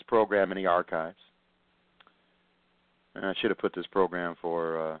catch this program in the archives. And I should have put this program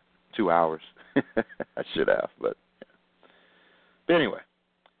for 2 hours. I should have, but anyway.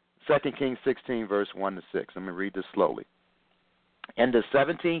 2 Kings 16, verse 1 to 6. Let me read this slowly. In the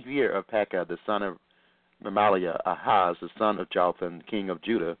 17th year of Pekah, the son of Remaliah, Ahaz, the son of Jotham, king of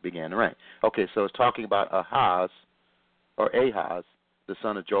Judah, began to reign. Okay, so it's talking about Ahaz, the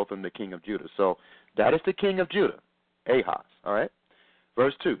son of Jotham, the king of Judah. So that is the king of Judah, Ahaz, all right?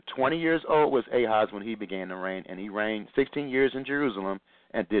 Verse 2, 20 years old was Ahaz when he began to reign, and he reigned 16 years in Jerusalem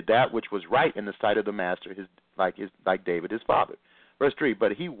and did that which was right in the sight of the master, like David his father. Verse 3,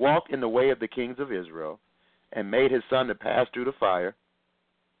 but he walked in the way of the kings of Israel and made his son to pass through the fire.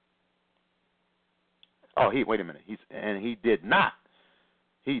 Wait a minute. He did not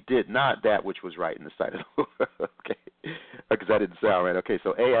that which was right in the sight of the Lord. Okay, because that didn't sound right. Okay,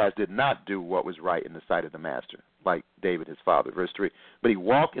 so Ahaz did not do what was right in the sight of the master, like David his father. Verse 3, but he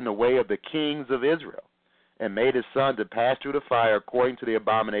walked in the way of the kings of Israel and made his son to pass through the fire according to the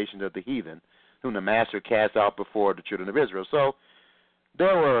abominations of the heathen, whom the master cast out before the children of Israel. So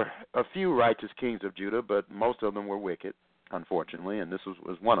there were a few righteous kings of Judah, but most of them were wicked, unfortunately, and this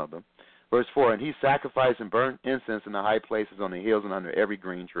was one of them. Verse 4, and he sacrificed and burnt incense in the high places on the hills and under every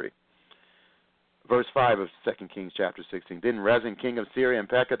green tree. Verse 5 of 2 Kings chapter 16. Then Rezin, king of Syria, and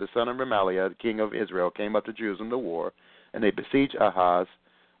Pekah, the son of Remaliah, the king of Israel, came up to Jerusalem to war, and they besieged Ahaz,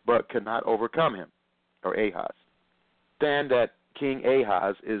 but could not overcome him, or Ahaz. Then that King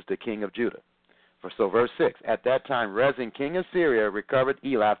Ahaz is the king of Judah. So verse 6, at that time Rezin, king of Syria, recovered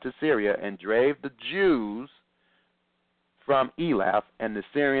Elath to Syria and drave the Jews from Elath and the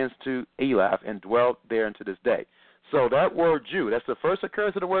Syrians to Elath and dwelt there unto this day. So that word Jew, that's the first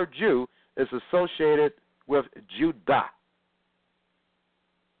occurrence of the word Jew, is associated with Judah.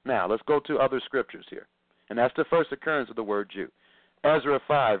 Now, let's go to other scriptures here. And that's the first occurrence of the word Jew. Ezra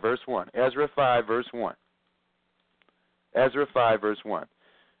 5, verse 1. Ezra 5, verse 1. Ezra 5, verse 1.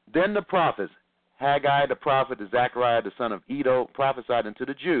 Then the prophets, Haggai the prophet, and Zechariah the son of Iddo, prophesied unto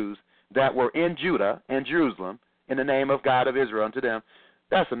the Jews that were in Judah and Jerusalem in the name of God of Israel unto them.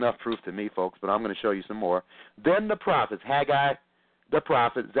 That's enough proof to me, folks, but I'm going to show you some more. Then the prophets, Haggai the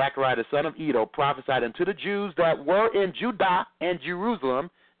prophet, Zechariah the son of Iddo, prophesied unto the Jews that were in Judah and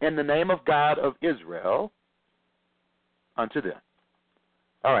Jerusalem in the name of God of Israel unto them.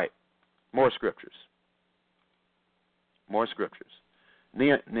 All right, more scriptures. More scriptures.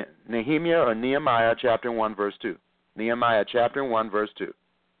 Nehemiah or Nehemiah chapter 1, verse 2. Nehemiah chapter 1, verse 2.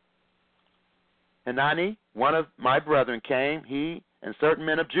 Hanani, one of my brethren, came, he and certain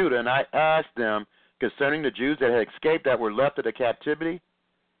men of Judah, and I asked them concerning the Jews that had escaped that were left of the captivity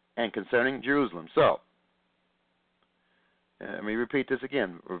and concerning Jerusalem. So, let me repeat this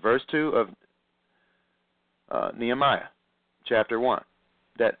again. Verse 2 of Nehemiah chapter 1.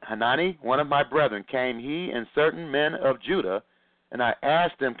 That Hanani, one of my brethren, came, he and certain men of Judah, and I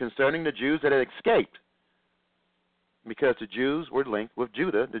asked them concerning the Jews that had escaped, because the Jews were linked with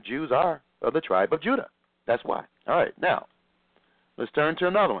Judah. The Jews are of the tribe of Judah. That's why. All right, now, let's turn to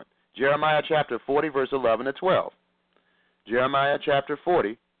another one. Jeremiah chapter 40, verse 11 to 12. Jeremiah chapter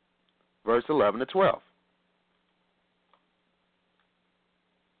 40, verse 11 to 12.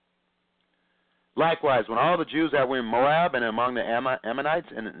 Likewise, when all the Jews that were in Moab and among the Ammonites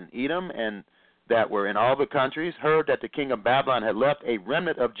and in Edom and that were in all the countries heard that the king of Babylon had left a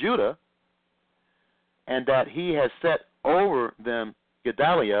remnant of Judah and that he had set over them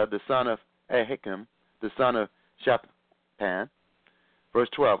Gedaliah, the son of Ahikam, the son of Shaphan. Verse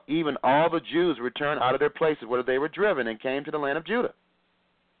 12, even all the Jews returned out of their places where they were driven and came to the land of Judah.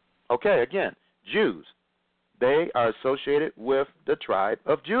 Okay, again, Jews. They are associated with the tribe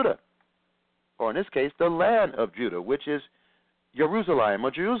of Judah, or in this case, the land of Judah, which is Jerusalem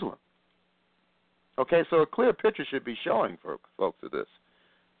or Jerusalem. Okay, so a clear picture should be showing for folks of this.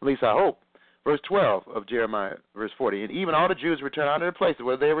 At least I hope. Verse 12 of Jeremiah, verse 40, and even all the Jews returned out of their places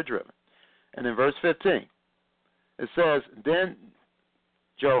where they were driven. And in verse 15, it says, then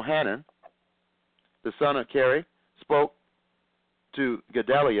Johanan, the son of Kari, spoke to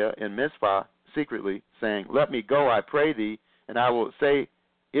Gedaliah in Mizpah secretly, saying, let me go, I pray thee, and I will say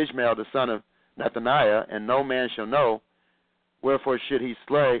Ishmael, the son of Nethaniah, and no man shall know. Wherefore should he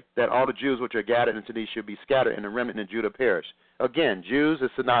slay that all the Jews which are gathered unto thee should be scattered, and the remnant in Judah perish? Again, Jews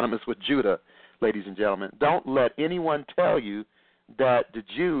is synonymous with Judah, ladies and gentlemen. Don't let anyone tell you that the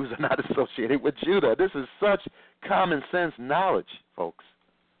Jews are not associated with Judah. This is such common sense knowledge, folks.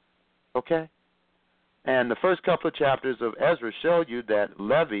 Okay? And the first couple of chapters of Ezra show you that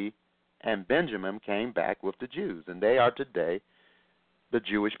Levi and Benjamin came back with the Jews, and they are today the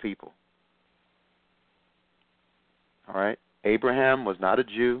Jewish people. All right? Abraham was not a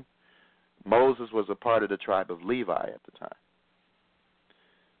Jew. Moses was a part of the tribe of Levi at the time.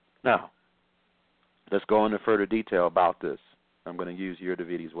 Now, let's go into further detail about this. I'm going to use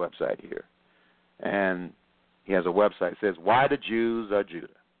Davidi's website here. And he has a website that says, Why the Jews are Judah.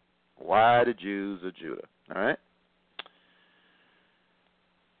 Why the Jews are Judah. All right?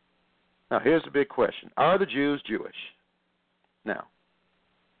 Now, here's the big question. Are the Jews Jewish? Now,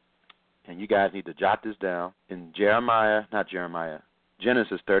 and you guys need to jot this down. In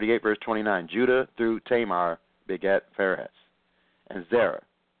Genesis 38, verse 29, Judah through Tamar begat Perez and Zerah.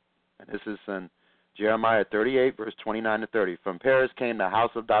 And this is in Jeremiah 38, verse 29 to 30. From Perez came the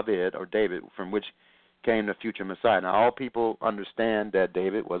house of David, or David, from which came the future Messiah. Now, all people understand that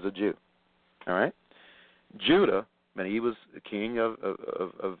David was a Jew. All right? Judah, and he was the king of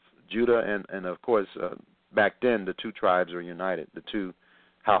Judah, and of course, back then, the two tribes were united. The two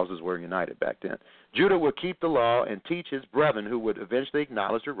houses were united back then. Judah would keep the law and teach his brethren who would eventually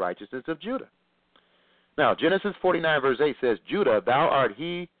acknowledge the righteousness of Judah. Now, Genesis 49, verse 8 says, Judah, thou art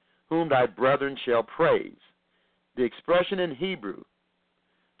he whom thy brethren shall praise. The expression in Hebrew,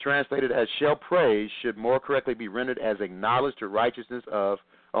 translated as shall praise, should more correctly be rendered as acknowledge the righteousness of,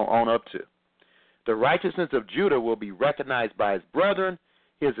 or own up to. The righteousness of Judah will be recognized by his brethren,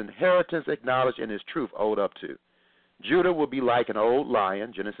 his inheritance acknowledged, and his truth owed up to. Judah will be like an old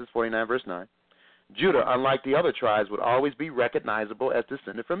lion, Genesis 49, verse 9. Judah, unlike the other tribes, would always be recognizable as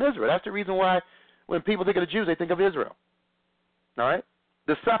descended from Israel. That's the reason why when people think of the Jews, they think of Israel. All right?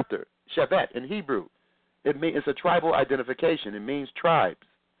 The scepter, Shevet, in Hebrew, it's a tribal identification. It means tribes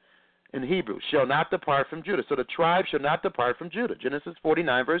in Hebrew, shall not depart from Judah. So the tribe shall not depart from Judah, Genesis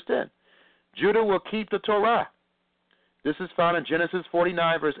 49, verse 10. Judah will keep the Torah. This is found in Genesis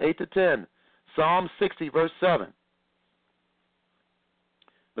 49, verse 8 to 10. Psalm 60, verse 7.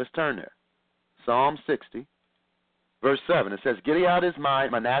 Let's turn there. Psalm 60, verse 7. It says, Gilead is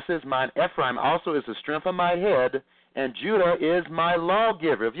mine, Manasseh is mine, Ephraim also is the strength of my head, and Judah is my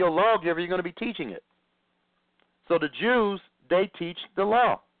lawgiver. If you're a lawgiver, you're going to be teaching it. So the Jews, they teach the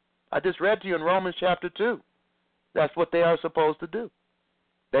law. I just read to you in Romans chapter 2. That's what they are supposed to do.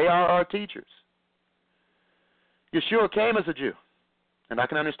 They are our teachers. Yeshua came as a Jew, and I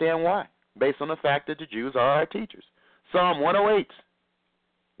can understand why, based on the fact that the Jews are our teachers. Psalm 108,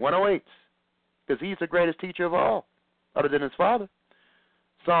 because he's the greatest teacher of all, other than his father.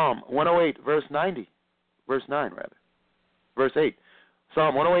 Psalm 108, verse 9, verse 8.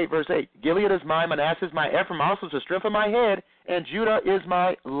 Psalm 108, verse 8. Gilead is mine, Manasseh is mine, Ephraim also is the strength of my head, and Judah is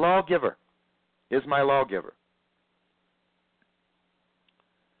my lawgiver.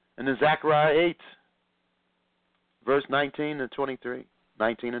 And then Zechariah 8, verse 19 and 23.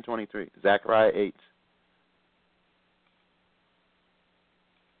 Zechariah 8.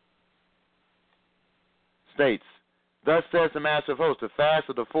 States, thus says the Master of Hosts, the fast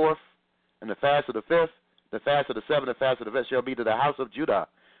of the fourth and the fast of the fifth, the fast of the seventh, the fast of the fifth shall be to the house of Judah,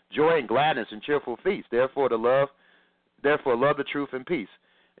 joy and gladness and cheerful feast. Therefore love the truth and peace.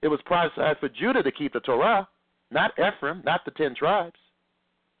 It was prophesied for Judah to keep the Torah, not Ephraim, not the 10 tribes.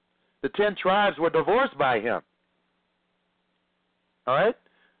 The 10 tribes were divorced by him. All right?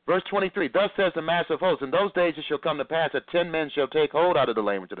 Verse 23, thus says the Master of Hosts, in those days it shall come to pass that 10 men shall take hold out of the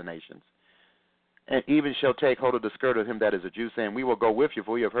language of the nations, and even shall take hold of the skirt of him that is a Jew, saying, we will go with you,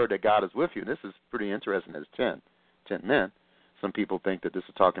 for we have heard that God is with you. And this is pretty interesting as 10 men. Some people think that this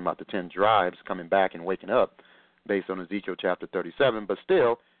is talking about the 10 tribes coming back and waking up based on Ezekiel chapter 37. But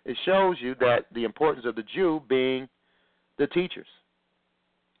still, it shows you that the importance of the Jew being the teachers.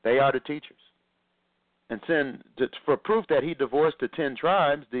 They are the teachers. And then, for proof that he divorced the 10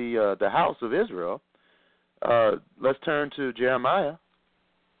 tribes, the house of Israel, let's turn to Jeremiah.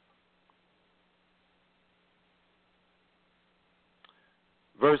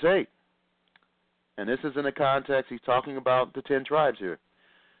 Verse 8. And this is in the context, he's talking about the 10 tribes here.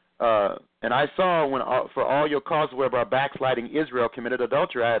 And I saw when for all your causes whereby backsliding Israel committed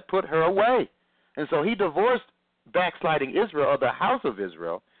adultery, I had put her away. And so he divorced backsliding Israel, or the house of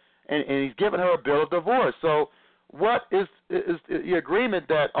Israel, and he's given her a bill of divorce. So what is the agreement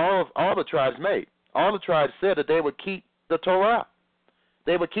that all the tribes made? All the tribes said that they would keep the Torah.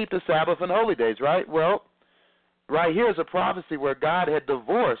 They would keep the Sabbath and holy days, right? Well, right here is a prophecy where God had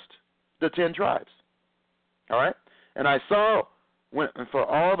divorced the 10 tribes. All right? And I saw, for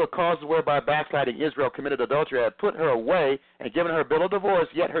all the causes whereby backsliding Israel committed adultery, I had put her away and given her a bill of divorce,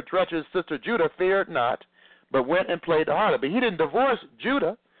 yet her treacherous sister Judah feared not, but went and played the harlot. But he didn't divorce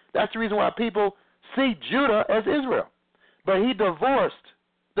Judah. That's the reason why people see Judah as Israel. But he divorced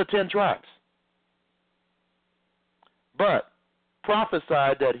the 10 tribes. But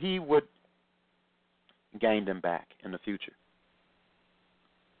prophesied that he would gain them back in the future.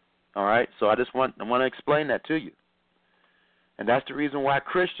 All right, so I want to explain that to you. And that's the reason why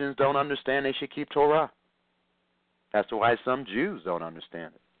Christians don't understand they should keep Torah. That's why some Jews don't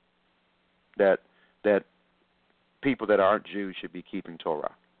understand it, that people that aren't Jews should be keeping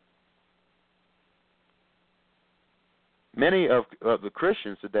Torah. Many of the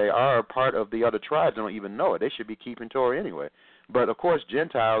Christians today are a part of the other tribes and don't even know it. They should be keeping Torah anyway. But, of course,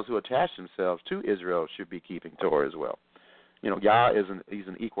 Gentiles who attach themselves to Israel should be keeping Torah as well. You know, Yah he's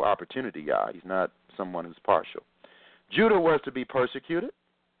an equal opportunity Yah. He's not someone who's partial. Judah was to be persecuted.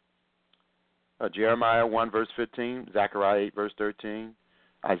 Jeremiah 1, verse 15, Zechariah 8, verse 13,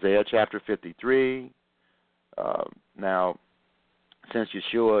 Isaiah chapter 53. Now, since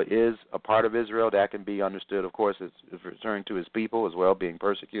Yeshua is a part of Israel, that can be understood, of course, it's referring to his people as well, being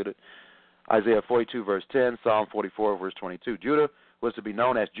persecuted. Isaiah 42, verse 10, Psalm 44, verse 22. Judah was to be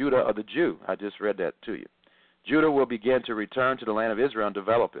known as Judah of the Jew. I just read that to you. Judah will begin to return to the land of Israel and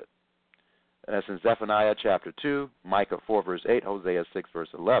develop it. That's in Zephaniah chapter 2, Micah 4, verse 8, Hosea 6, verse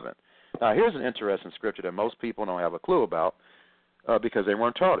 11. Now, here's an interesting scripture that most people don't have a clue about because they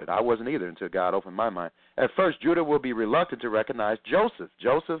weren't taught it. I wasn't either until God opened my mind. At first, Judah will be reluctant to recognize Joseph.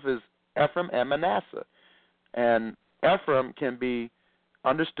 Joseph is Ephraim and Manasseh. And Ephraim can be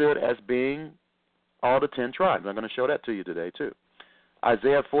understood as being all the 10 tribes. I'm going to show that to you today, too.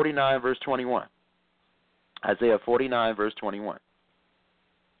 Isaiah 49, verse 21. Isaiah 49, verse 21.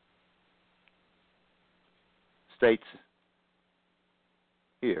 States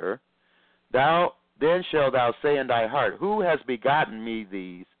here, then shalt thou say in thy heart, who has begotten me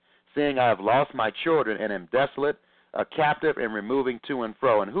these, seeing I have lost my children and am desolate, a captive and removing to and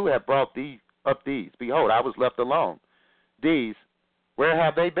fro, and who have brought thee up these? Behold, I was left alone. These, where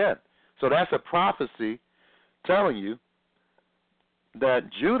have they been? So that's a prophecy telling you that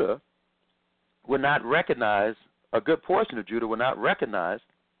Judah would not recognize, a good portion of Judah would not recognize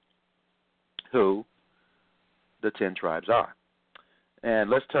who the 10 tribes are.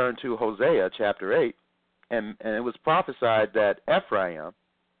 And let's turn to Hosea chapter 8. And it was prophesied that Ephraim,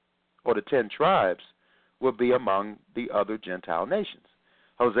 or the 10 tribes, will be among the other Gentile nations.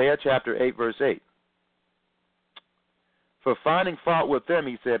 Hosea chapter 8, verse 8. For finding fault with them,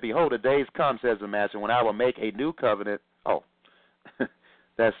 he said, behold, the days come, says the Master, when I will make a new covenant. Oh,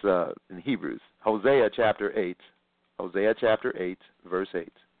 that's in Hebrews. Hosea chapter 8. Hosea chapter 8, verse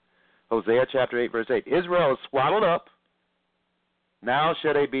 8. Hosea chapter 8, verse 8. Israel is swallowed up. Now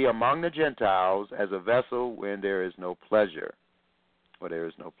shall they be among the Gentiles as a vessel when there is no pleasure. Where there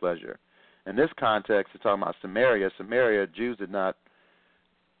is no pleasure. In this context, it's talking about Samaria. Samaria, Jews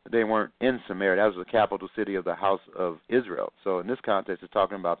they weren't in Samaria. That was the capital city of the house of Israel. So in this context, it's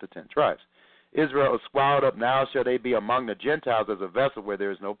talking about the 10 tribes. Israel is swallowed up. Now shall they be among the Gentiles as a vessel where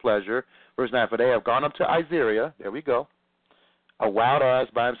there is no pleasure. Verse 9, for they have gone up to Assyria. There we go. A wild ass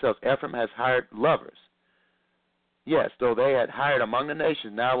by themselves. Ephraim has hired lovers. Yes, though they had hired among the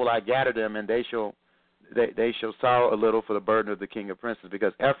nations, now will I gather them, and they shall sorrow a little for the burden of the king of princes,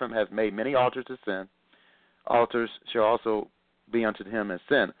 because Ephraim has made many altars to sin. Altars shall also be unto him as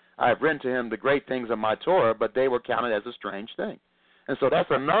sin. I have written to him the great things of my Torah, but they were counted as a strange thing. And so that's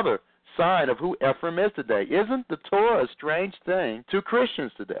another sign of who Ephraim is today. Isn't the Torah a strange thing to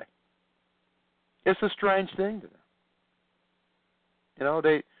Christians today? It's a strange thing to them. You know,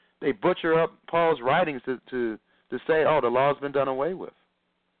 they butcher up Paul's writings to say, oh, the law's been done away with.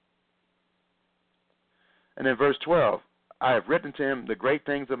 And in verse 12, I have written to him the great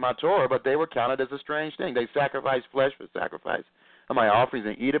things of my Torah, but they were counted as a strange thing. They sacrifice flesh for sacrifice of my offerings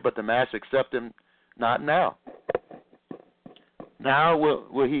and eat it, but the master accept them not now. Now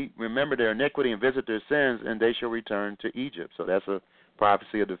will he remember their iniquity and visit their sins, and they shall return to Egypt. So that's a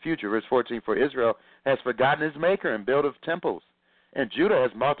prophecy of the future. Verse 14, for Israel has forgotten his maker and built of temples, and Judah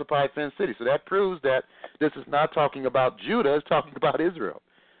has multiplied fenced cities. So that proves that this is not talking about Judah, it's talking about Israel.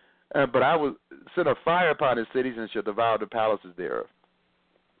 But I will set a fire upon his cities and shall devour the palaces thereof.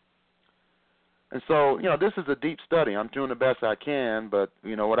 And so, this is a deep study. I'm doing the best I can, but,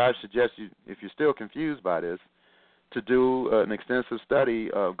 what I suggest you, if you're still confused by this, to do an extensive study,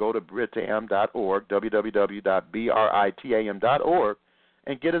 go to britam.org, www.britam.org,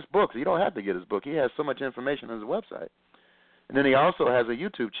 and get his books. You don't have to get his book. He has so much information on his website. And then he also has a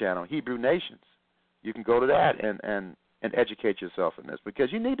YouTube channel, Hebrew Nations. You can go to that and educate yourself in this,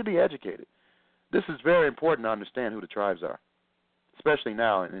 because you need to be educated. This is very important to understand who the tribes are, especially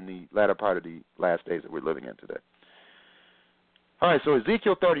now in the latter part of the last days that we're living in today. All right, so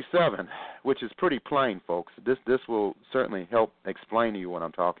Ezekiel 37, which is pretty plain, folks. This will certainly help explain to you what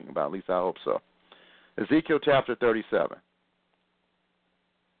I'm talking about. At least I hope so. Ezekiel chapter 37.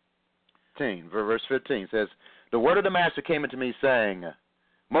 15, verse 15 says, the word of the master came unto me, saying,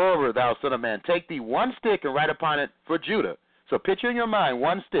 moreover, thou son of man, take thee one stick and write upon it for Judah. So picture in your mind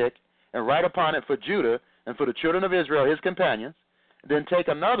one stick and write upon it for Judah and for the children of Israel, his companions. Then take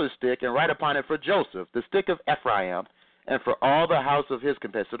another stick and write upon it for Joseph, the stick of Ephraim, and for all the house of his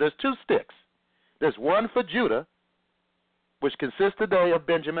companions. So there's two sticks. There's one for Judah, which consists today of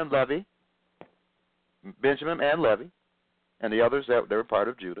Benjamin and Levi, and the others that were part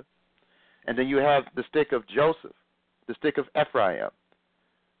of Judah. And then you have the stick of Joseph, the stick of Ephraim,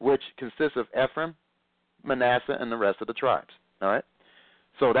 which consists of Ephraim, Manasseh, and the rest of the tribes. All right?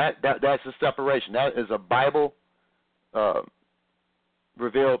 So that's a separation. That is a Bible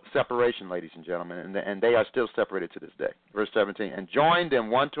revealed separation, ladies and gentlemen, and they are still separated to this day. Verse 17, and joined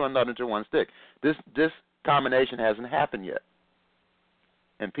them one to another into one stick. This combination hasn't happened yet.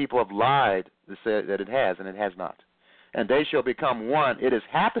 And people have lied to say that it has, and it has not. And they shall become one. It is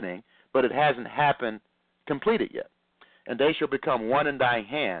happening, but it hasn't happened completed yet. And they shall become one in thy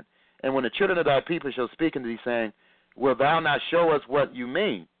hand. And when the children of thy people shall speak unto thee, saying, wilt thou not show us what you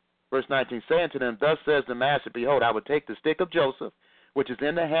mean? Verse 19, saying to them, thus says the master, behold, I will take the stick of Joseph, which is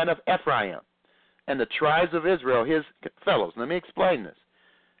in the hand of Ephraim, and the tribes of Israel, his fellows. Let me explain this.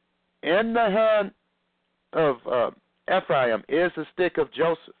 In the hand of Ephraim is the stick of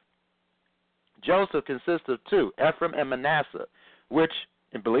Joseph. Joseph consists of two, Ephraim and Manasseh, which,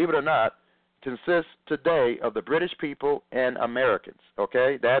 and believe it or not, consists today of the British people and Americans.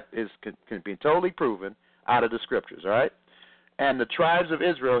 Okay, that can be totally proven out of the scriptures. All right, and the tribes of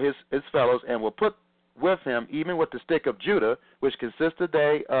Israel, his fellows, and will put with him even with the stick of Judah, which consists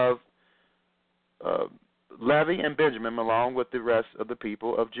today of Levi and Benjamin, along with the rest of the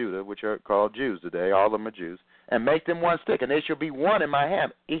people of Judah, which are called Jews today. All of them are Jews, and make them one stick, and they shall be one in my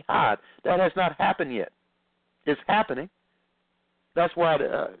hand. Ehad. That has not happened yet. It's happening. That's why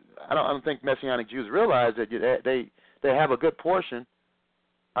I don't think Messianic Jews realize that they have a good portion.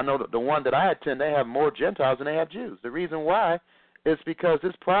 I know that the one that I attend, they have more Gentiles than they have Jews. The reason why is because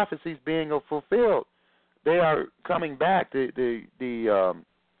this prophecy is being fulfilled. They are coming back. The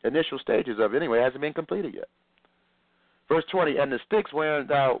initial stages of it, anyway, hasn't been completed yet. Verse 20, and the sticks wherein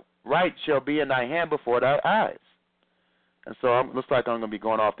thou write shall be in thy hand before thy eyes. And so it looks like I'm going to be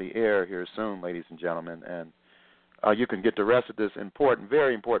going off the air here soon, ladies and gentlemen, and you can get the rest of this important,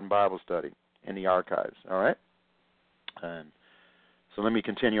 very important Bible study in the archives, all right? And so let me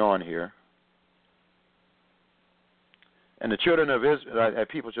continue on here. And the children of Israel,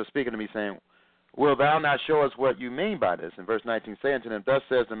 people shall speak unto me, saying, will thou not show us what you mean by this? In verse 19, saying to them, thus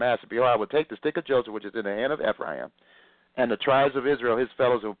says the master, behold, I will take the stick of Joseph, which is in the hand of Ephraim, and the tribes of Israel, his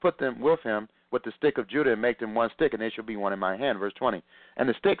fellows, will put them with him with the stick of Judah, and make them one stick, and they shall be one in my hand. Verse 20, and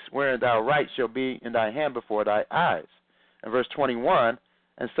the sticks wherein thou write shall be in thy hand before thy eyes. And verse 21,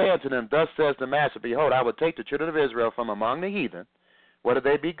 and say unto them, thus says the master, behold, I will take the children of Israel from among the heathen, whether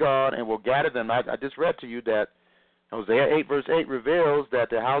they be gone, and will gather them. I just read to you that Hosea 8, verse 8 reveals that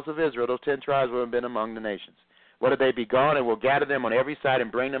the house of Israel, those 10 tribes, will have been among the nations. Whether they be gone, and will gather them on every side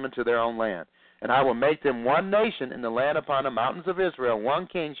and bring them into their own land. And I will make them one nation in the land upon the mountains of Israel. One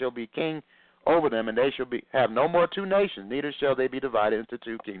king shall be king over them, and they shall have no more two nations, neither shall they be divided into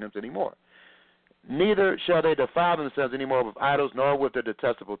two kingdoms anymore. Neither shall they defile themselves anymore with idols, nor with their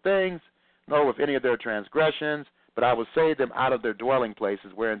detestable things, nor with any of their transgressions, but I will save them out of their dwelling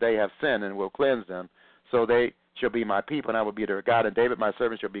places wherein they have sinned, and will cleanse them. So they shall be my people, and I will be their God, and David my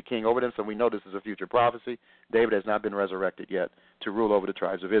servant shall be king over them. So we know this is a future prophecy. David has not been resurrected yet to rule over the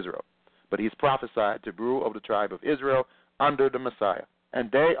tribes of Israel, but he's prophesied to rule over the tribe of Israel under the Messiah. And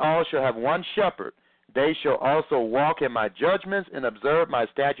they all shall have one shepherd. They shall also walk in my judgments and observe my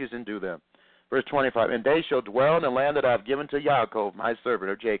statutes and do them. Verse 25, and they shall dwell in the land that I have given to Yaakov, my servant,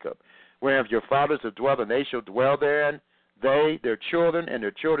 or Jacob, wherein your fathers have dwelt, and they shall dwell therein, they, their children, and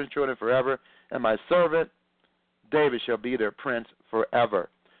their children's children forever, and my servant David shall be their prince forever.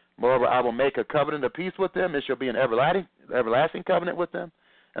 Moreover, I will make a covenant of peace with them. It shall be an everlasting covenant with them,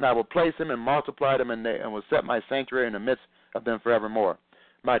 and I will place them and multiply them, and will set my sanctuary in the midst of them forevermore.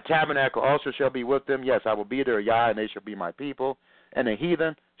 My tabernacle also shall be with them. Yes, I will be their Yah, and they shall be my people. And the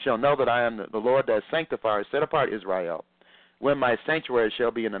heathen shall know that I am the Lord that sanctifies, set apart Israel, when my sanctuary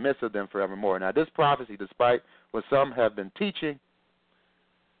shall be in the midst of them forevermore. Now, this prophecy, despite what some have been teaching,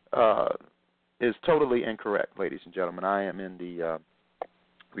 is totally incorrect, ladies and gentlemen. I am in the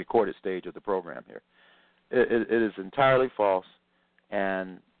recorded stage of the program here. It is entirely false,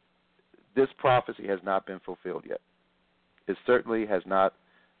 and this prophecy has not been fulfilled yet. It certainly has not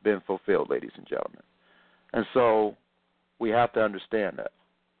been fulfilled, ladies and gentlemen. And so we have to understand that.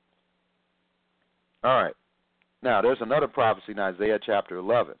 All right. Now, there's another prophecy in Isaiah chapter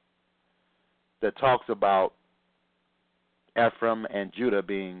 11. that talks about Ephraim and Judah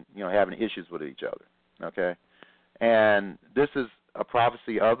being, having issues with each other. Okay? And this is a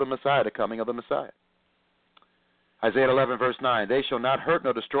prophecy of the Messiah, the coming of the Messiah. Isaiah 11, verse 9, they shall not hurt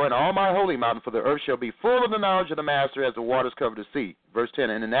nor destroy in all my holy mountain, for the earth shall be full of the knowledge of the Master as the waters cover the sea. Verse 10,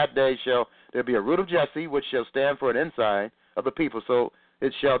 and in that day shall there be a root of Jesse, which shall stand for an ensign of the people, so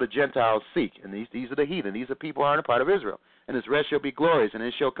it shall the Gentiles seek. And these are the heathen. These are people who aren't a part of Israel. And his rest shall be glorious. And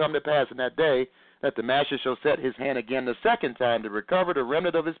it shall come to pass in that day that the Master shall set his hand again the second time to recover the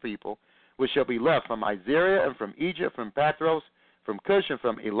remnant of his people, which shall be left from Assyria and from Egypt, from Pathros, from Cush and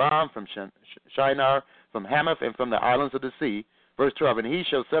from Elam, from Shinar, from Hamath, and from the islands of the sea. Verse 12, and he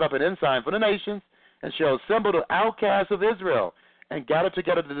shall set up an ensign for the nations, and shall assemble the outcasts of Israel, and gather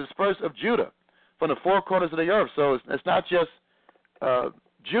together the dispersed of Judah from the four corners of the earth. So it's not just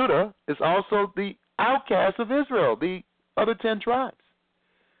Judah, it's also the outcasts of Israel, the other 10 tribes.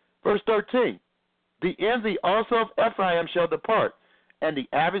 Verse 13, the envy also of Ephraim shall depart, and the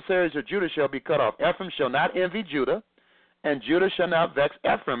adversaries of Judah shall be cut off. Ephraim shall not envy Judah, and Judah shall not vex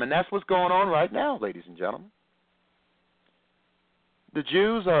Ephraim. And that's what's going on right now, ladies and gentlemen. The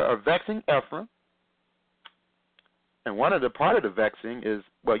Jews are vexing Ephraim. And one of the part of the vexing is,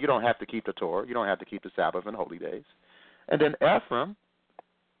 well, you don't have to keep the Torah. You don't have to keep the Sabbath and holy days. And then Ephraim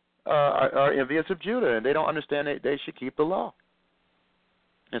are envious of Judah, and they don't understand they should keep the law.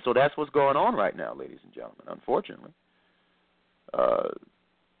 And so that's what's going on right now, ladies and gentlemen, unfortunately.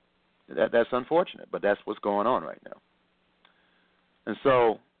 That's unfortunate, but that's what's going on right now. And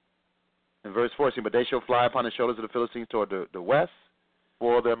so, in verse 14, but they shall fly upon the shoulders of the Philistines toward the west.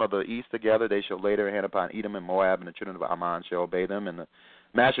 4 of them of the east together. They shall lay their hand upon Edom and Moab, and the children of Ammon shall obey them. And the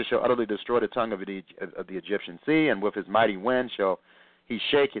Master shall utterly destroy the tongue of the Egyptian sea, and with his mighty wind shall he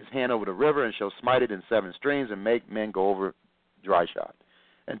shake his hand over the river, and shall smite it in 7 streams, and make men go over dry shod.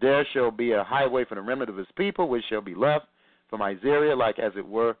 And there shall be a highway for the remnant of his people, which shall be left from Assyria, like as it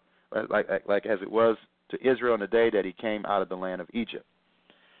was to Israel in the day that he came out of the land of Egypt.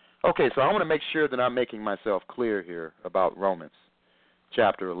 Okay, so I want to make sure that I'm making myself clear here about Romans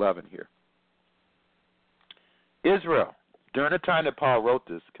chapter 11 here. Israel, during the time that Paul wrote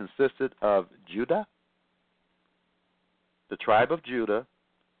this, consisted of Judah, the tribe of Judah,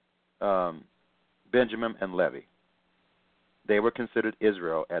 Benjamin, and Levi. They were considered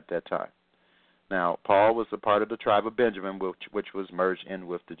Israel at that time. Now, Paul was a part of the tribe of Benjamin, which was merged in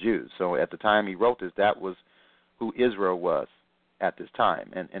with the Jews. So at the time he wrote this, that was who Israel was at this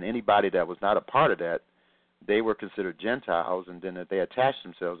time. And anybody that was not a part of that, they were considered Gentiles, and then if they attached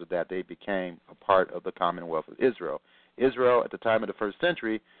themselves to that, they became a part of the Commonwealth of Israel. Israel, at the time of the first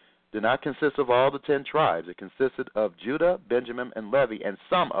century, did not consist of all the 10 tribes. It consisted of Judah, Benjamin, and Levi, and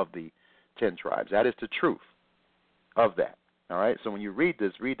some of the 10 tribes. That is the truth of that. All right? So when you read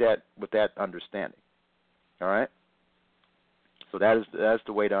this, read that with that understanding. All right? So that's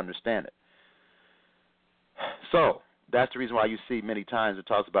the way to understand it. So that's the reason why you see many times it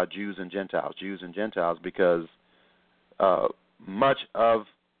talks about Jews and Gentiles, because much of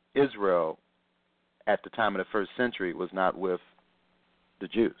Israel at the time of the first century was not with the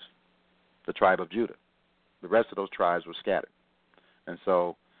Jews, the tribe of Judah. The rest of those tribes were scattered. And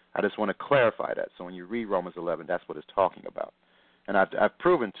so I just want to clarify that. So when you read Romans 11, that's what it's talking about. And I've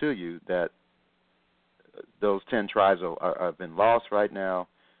proven to you that those 10 tribes have been lost right now.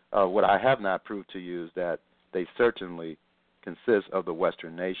 What I have not proved to you is that they certainly consist of the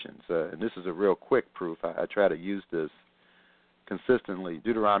Western nations. And this is a real quick proof. I try to use this consistently.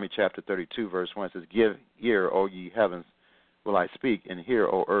 Deuteronomy chapter 32, verse 1 says, give ear, O ye heavens, will I speak, and hear,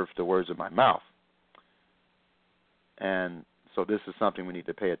 O earth, the words of my mouth. And so this is something we need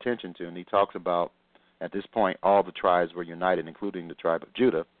to pay attention to. And he talks about, at this point, all the tribes were united, including the tribe of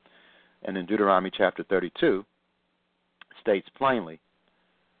Judah. And in Deuteronomy chapter 32, states plainly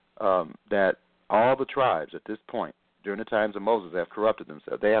that all the tribes at this point, during the times of Moses, have corrupted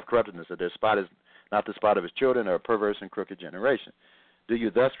themselves. They have corrupted themselves. Their spot is not the spot of his children, or a perverse and crooked generation. Do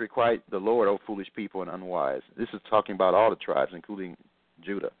you thus requite the Lord, O foolish people and unwise? This is talking about all the tribes, including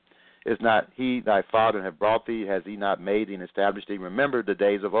Judah. Is not he thy father have brought thee? Has he not made thee and established thee? Remember the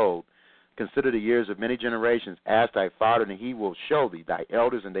days of old. Consider the years of many generations. Ask thy father, and he will show thee, thy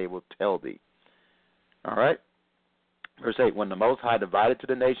elders, and they will tell thee. All right? Verse 8, when the Most High divided to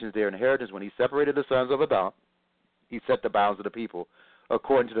the nations their inheritance, when he separated the sons of Adam, he set the bounds of the people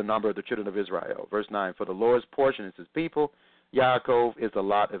according to the number of the children of Israel. Verse 9, for the Lord's portion is his people. Yaakov is the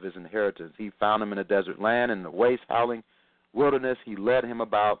lot of his inheritance. He found him in a desert land, in the waste, howling wilderness. He led him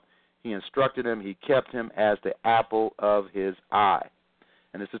about. He instructed him. He kept him as the apple of his eye.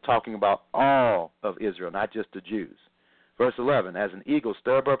 And this is talking about all of Israel, not just the Jews. Verse 11, as an eagle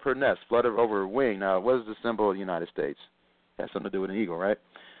stirred up her nest, fluttered over her wing. Now, what is the symbol of the United States? It has something to do with an eagle, right?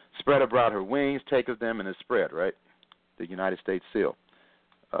 Spread abroad her wings, taketh them, and is spread, right? The United States seal,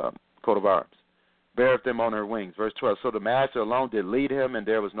 coat of arms. Beareth them on her wings. Verse 12, so the master alone did lead him, and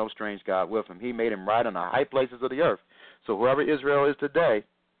there was no strange God with him. He made him ride on the high places of the earth. So whoever Israel is today,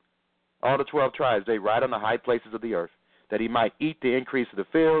 all the 12 tribes, they ride on the high places of the earth, that he might eat the increase of the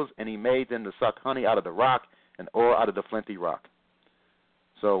fields, and he made them to suck honey out of the rock and oil out of the flinty rock.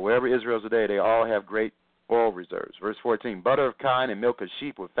 So wherever Israel is today, they all have great oil reserves. Verse 14, butter of kine and milk of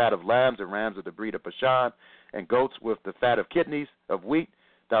sheep with fat of lambs and rams of the breed of Bashan, and goats with the fat of kidneys of wheat.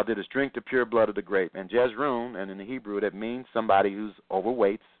 Thou didst drink the pure blood of the grape. And Jezreel, and in the Hebrew, that means somebody who's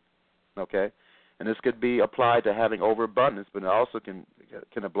overweight, okay? And this could be applied to having overabundance, but it also can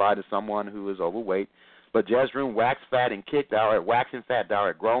apply to someone who is overweight. But Jezreel waxed fat and kicked, thou art waxing fat, thou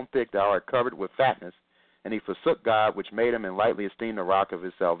art grown thick, thou art covered with fatness. And he forsook God, which made him, and lightly esteemed the rock of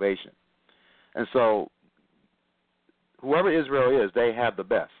his salvation. And so, whoever Israel is, they have the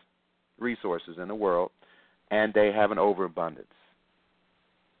best resources in the world, and they have an overabundance,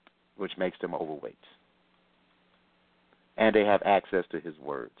 which makes them overweight. And they have access to his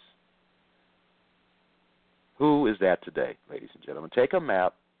words. Who is that today, ladies and gentlemen? Take a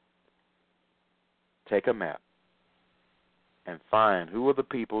map, and find who are the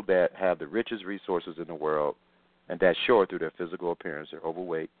people that have the richest resources in the world, and that's sure through their physical appearance. They're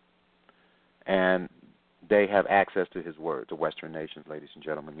overweight, and they have access to his word, the Western nations, ladies and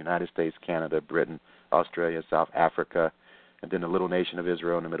gentlemen, United States, Canada, Britain, Australia, South Africa, and then the little nation of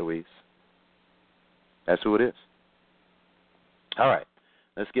Israel in the Middle East. That's who it is. All right,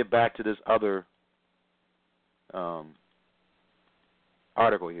 let's get back to this other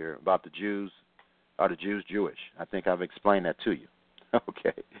article here about the Jews. Are the Jews Jewish? I think I've explained that to you.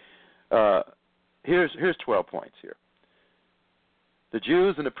 Okay. Here's 12 points here. The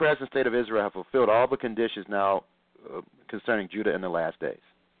Jews in the present state of Israel have fulfilled all the conditions now concerning Judah in the last days.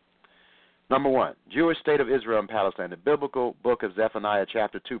 Number 1, Jewish state of Israel and Palestine. The biblical book of Zephaniah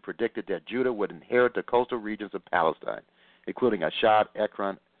chapter 2 predicted that Judah would inherit the coastal regions of Palestine, including Ashdod,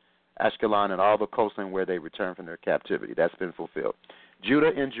 Ekron, Ashkelon, and all the coastline where they returned from their captivity. That's been fulfilled.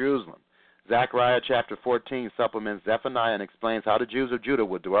 Judah in Jerusalem. Zechariah chapter 14 supplements Zephaniah and explains how the Jews of Judah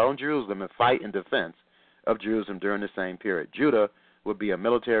would dwell in Jerusalem and fight in defense of Jerusalem during the same period. Judah would be a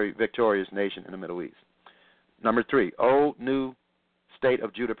military victorious nation in the Middle East. Number 3, old new state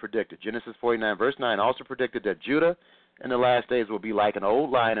of Judah predicted. Genesis 49 verse 9 also predicted that Judah in the last days will be like an old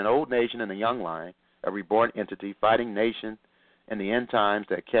lion, an old nation, and a young lion, a reborn entity, fighting nation in the end times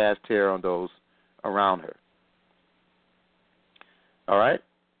that cast terror on those around her. All right?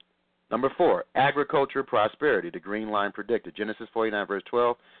 Number 4, agriculture prosperity. The green line predicted. Genesis 49 verse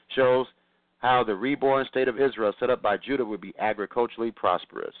 12 shows how the reborn state of Israel set up by Judah would be agriculturally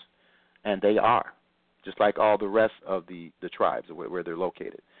prosperous. And they are, just like all the rest of the tribes where they're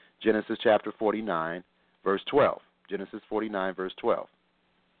located. Genesis chapter 49 verse 12. Genesis 49 verse 12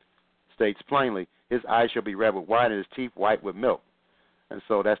 states plainly, his eyes shall be red with wine and his teeth white with milk. And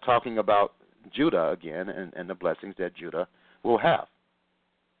so that's talking about Judah again and the blessings that Judah will have.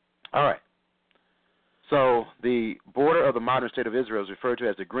 All right. So the border of the modern state of Israel is referred to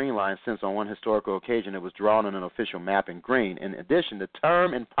as the green line, since on one historical occasion it was drawn on an official map in green. In addition, the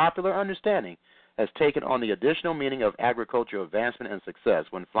term in popular understanding has taken on the additional meaning of agricultural advancement and success.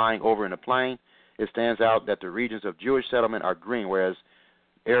 When flying over in a plane, it stands out that the regions of Jewish settlement are green, whereas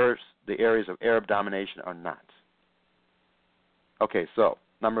the areas of Arab domination are not. Okay, so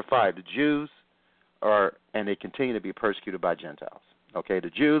number 5, the Jews are, and they continue to be persecuted by Gentiles. Okay, the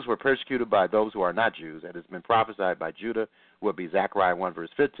Jews were persecuted by those who are not Jews. That has been prophesied by Judah, would be Zechariah 1 verse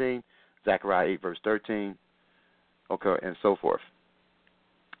 15, Zechariah 8 verse 13, okay, and so forth.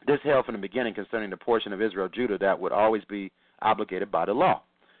 This held from the beginning concerning the portion of Israel, Judah, that would always be obligated by the law.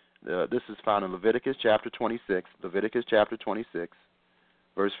 This is found in Leviticus chapter 26,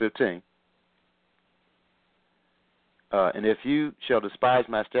 verse 15. And if you shall despise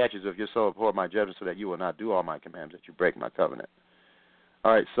my statutes, if your soul abhor my judgments, so that you will not do all my commandments, that you break my covenant.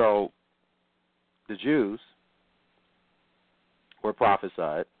 All right, so the Jews were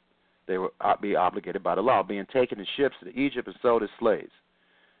prophesied. They will be obligated by the law, being taken in ships to Egypt and sold as slaves.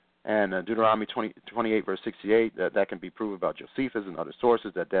 And Deuteronomy 28, verse 68, that can be proven about Josephus and other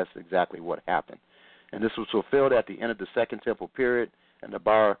sources that that's exactly what happened. And this was fulfilled at the end of the Second Temple period and the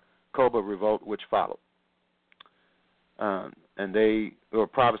Bar Kokhba revolt which followed. And they were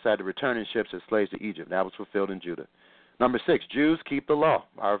prophesied to return in ships as slaves to Egypt. That was fulfilled in Judah. Number 6, Jews keep the law.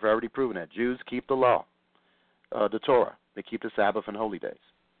 I've already proven that. Jews keep the law, the Torah. They keep the Sabbath and holy days.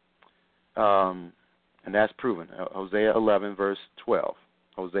 And that's proven. Hosea 11, verse 12.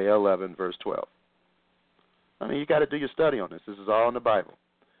 Hosea 11, verse 12. I mean, you got to do your study on this. This is all in the Bible.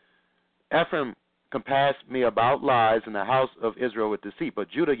 Ephraim compassed me about lies, in the house of Israel with deceit, but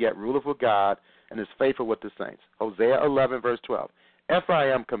Judah yet ruleth with God and is faithful with the saints. Hosea 11, verse 12.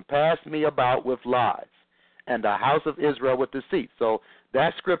 Ephraim compassed me about with lies, and the house of Israel with deceit. So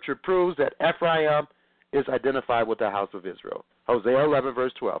that scripture proves that Ephraim is identified with the house of Israel. Hosea 11,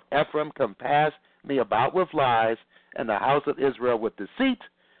 verse 12. Ephraim compassed me about with lies, and the house of Israel with deceit,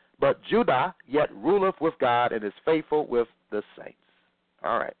 but Judah yet ruleth with God and is faithful with the saints.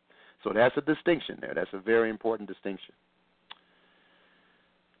 All right. So that's a distinction there. That's a very important distinction.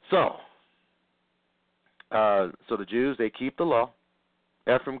 So the Jews, they keep the law.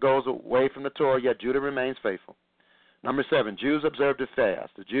 Ephraim goes away from the Torah, yet Judah remains faithful. Number 7, Jews observe the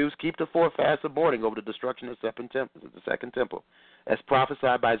fast. The Jews keep the 4 fasts of mourning over the destruction of the second temple, as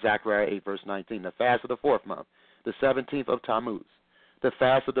prophesied by Zechariah 8, verse 19. The fast of the 4th month, the 17th of Tammuz, the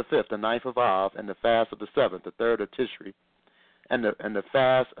fast of the 5th, the 9th of Av, and the fast of the 7th, the 3rd of Tishri, and the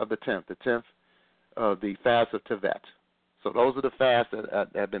fast of the 10th, the fast of Tevet. So those are the fasts that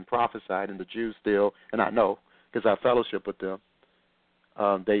have been prophesied, and the Jews still, and I know because I fellowship with them,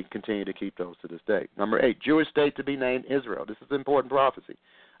 they continue to keep those to this day. Number 8, Jewish state to be named Israel. This is an important prophecy.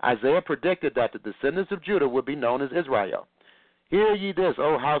 Isaiah predicted that the descendants of Judah would be known as Israel. Hear ye this,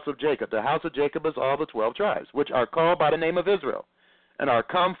 O house of Jacob. The house of Jacob is all the 12 tribes, which are called by the name of Israel, and are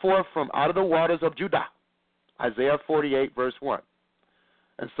come forth from out of the waters of Judah. Isaiah 48, verse 1.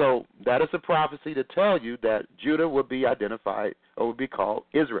 And so that is a prophecy to tell you that Judah would be identified or would be called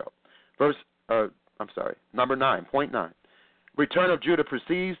Israel. Number 9, point 9. Return of Judah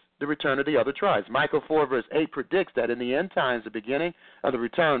precedes the return of the other tribes. Micah 4, verse 8 predicts that in the end times, the beginning of the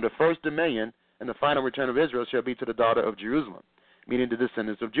return, the first dominion, and the final return of Israel shall be to the daughter of Jerusalem, meaning the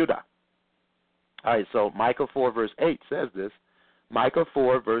descendants of Judah. All right, so Micah 4, verse 8 says this. Micah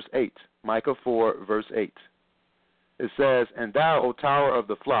 4, verse 8. Micah 4, verse 8. It says, And thou, O tower of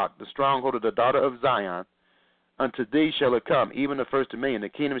the flock, the stronghold of the daughter of Zion, unto thee shall it come, even the first dominion. The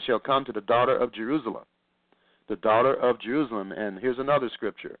kingdom shall come to the daughter of Jerusalem. The daughter of Jerusalem. And here's another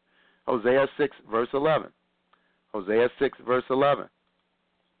scripture. Hosea 6, verse 11. Hosea 6, verse 11.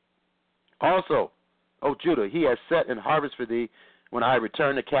 Also, O Judah, he has set in harvest for thee when I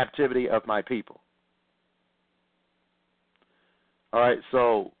return the captivity of my people. All right,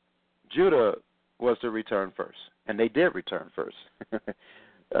 so Judah was to return first, and they did return first.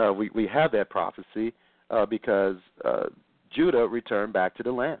 We have that prophecy because Judah returned back to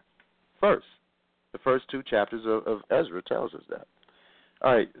the land first. The first 2 chapters of Ezra tells us that.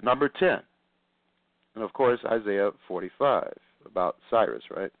 All right, number 10, and of course Isaiah 45 about Cyrus,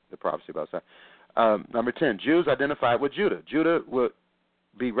 right? The prophecy about Cyrus. Number 10, Jews identified with Judah. Judah would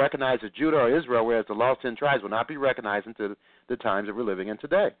be recognized as Judah or Israel, whereas the lost 10 tribes will not be recognized until the times that we're living in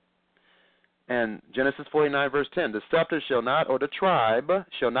today. And Genesis 49, verse 10, the scepter shall not, or the tribe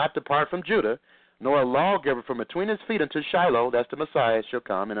shall not depart from Judah, nor a lawgiver from between his feet until Shiloh, that's the Messiah, shall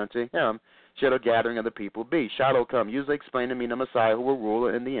come, and unto him shall the gathering of the people be. Shiloh come, usually explained to mean the Messiah who will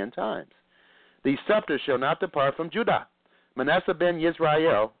rule in the end times. The scepter shall not depart from Judah. Manasseh ben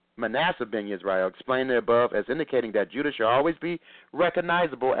Yisrael, explained the above as indicating that Judah shall always be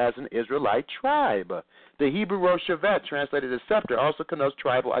recognizable as an Israelite tribe. The Hebrew word Shevet, translated as scepter, also connotes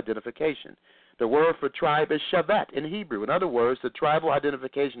tribal identification. The word for tribe is Shevet in Hebrew. In other words, the tribal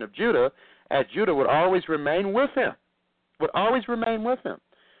identification of Judah, as Judah would always remain with him.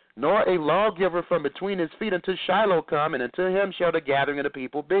 Nor a lawgiver from between his feet until Shiloh come, and unto him shall the gathering of the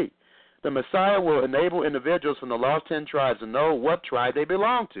people be. The Messiah will enable individuals from the lost 10 tribes to know what tribe they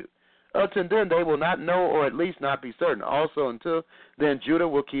belong to. Until then, they will not know, or at least not be certain. Also, until then, Judah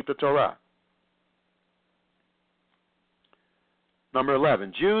will keep the Torah. Number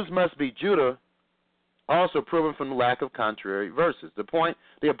 11, Jews must be Judah, also proven from the lack of contrary verses.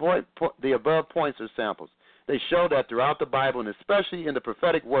 The above points are samples. They show that throughout the Bible, and especially in the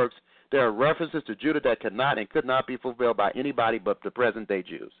prophetic works, there are references to Judah that cannot and could not be fulfilled by anybody but the present-day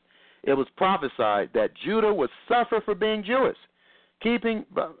Jews. It was prophesied that Judah would suffer for being Jewish, keep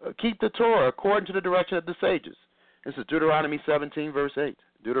the Torah according to the direction of the sages. This is Deuteronomy 17, verse 8.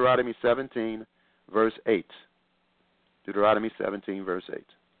 Deuteronomy 17, verse 8. Deuteronomy 17, verse 8.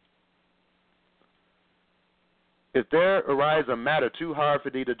 If there arise a matter too hard for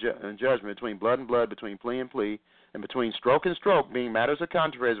thee to in judgment, between blood and blood, between plea and plea, and between stroke and stroke, being matters of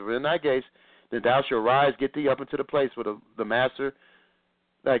controversy within thy gates, then thou shalt rise, get thee up into the place where the master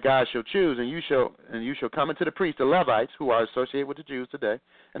thy God shall choose, and you shall come into the priests, the Levites, who are associated with the Jews today,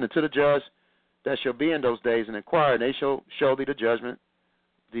 and unto the judge that shall be in those days, and inquire, and they shall show thee the judgment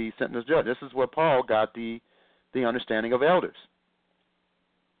the sentence judge. This is where Paul got the understanding of elders.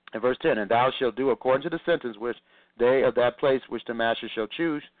 In verse 10, and thou shalt do according to the sentence which they of that place which the master shall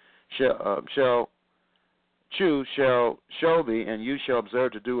choose shall show thee, and you shall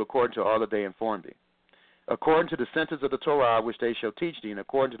observe to do according to all that they inform thee. According to the sentence of the Torah which they shall teach thee, and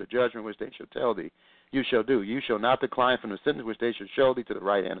according to the judgment which they shall tell thee, you shall do. You shall not decline from the sentence which they shall show thee to the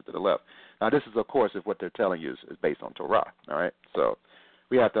right hand or to the left. Now, this is, of course, if what they're telling you is based on Torah, all right? So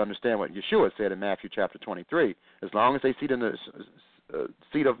we have to understand what Yeshua said in Matthew chapter 23. As long as they sit in the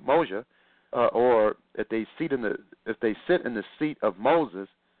seat of Moshe, or if they sit in the seat of Moses,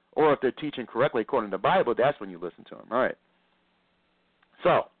 or if they're teaching correctly according to the Bible, that's when you listen to them, all right?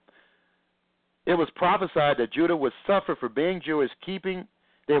 So it was prophesied that Judah would suffer for being Jewish,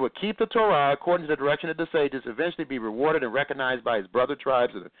 they would keep the Torah according to the direction of the sages, eventually be rewarded and recognized by his brother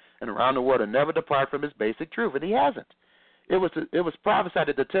tribes and around the world, and never depart from his basic truth, and he hasn't. It was prophesied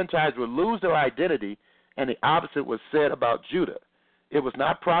that the 10 tribes would lose their identity, and the opposite was said about Judah. It was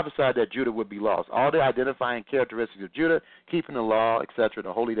not prophesied that Judah would be lost. All the identifying characteristics of Judah, keeping the law, etc.,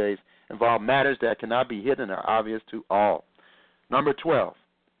 the holy days, involve matters that cannot be hidden and are obvious to all. Number 12.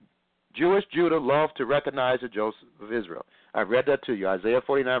 Jewish Judah loved to recognize the Joseph of Israel. I read that to you. Isaiah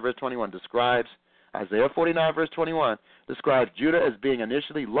 49, verse 21 describes Judah as being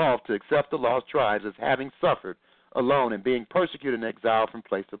initially loved to accept the lost tribes as having suffered alone and being persecuted and exiled from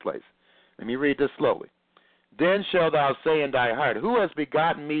place to place. Let me read this slowly. Then shalt thou say in thy heart, who has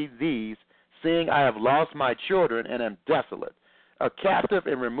begotten me these, seeing I have lost my children and am desolate, a captive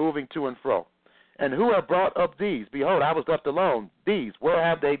and removing to and fro? And who have brought up these? Behold, I was left alone. These, where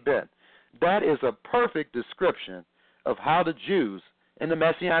have they been? That is a perfect description of how the Jews in the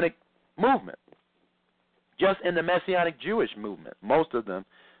Messianic movement, just in the Messianic Jewish movement, most of them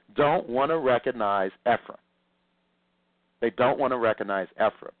don't want to recognize Ephraim. They don't want to recognize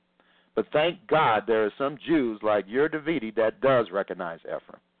Ephraim. But thank God there are some Jews like your Davidi that does recognize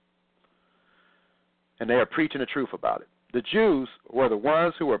Ephraim. And they are preaching the truth about it. The Jews were the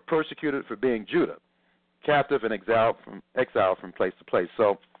ones who were persecuted for being Judah, captive and exiled from place to place.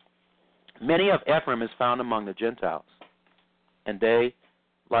 So many of Ephraim is found among the Gentiles. And they,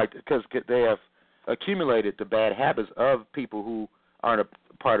 because they have accumulated the bad habits of people who aren't a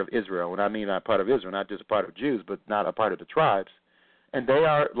part of Israel. And I mean not part of Israel, not just a part of Jews, but not a part of the tribes. And they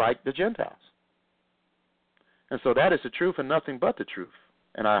are like the Gentiles. And so that is the truth and nothing but the truth.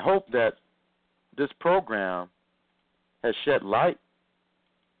 And I hope that this program has shed light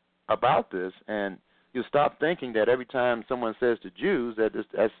about this, and you'll stop thinking that every time someone says to Jews that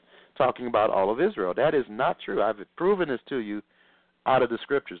that's talking about all of Israel. That is not true. I've proven this to you out of the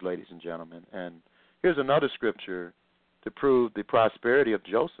scriptures, ladies and gentlemen. And here's another scripture to prove the prosperity of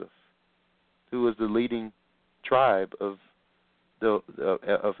Joseph, who was the leading tribe of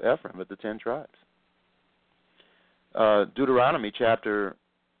Ephraim, of the 10 tribes. Deuteronomy chapter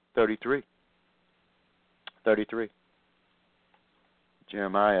 33.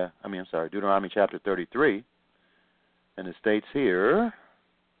 Deuteronomy chapter 33, and it states here,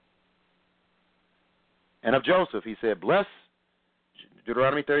 and of Joseph, he said,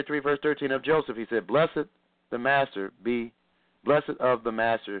 Deuteronomy 33, verse 13, of Joseph, he said, blessed of the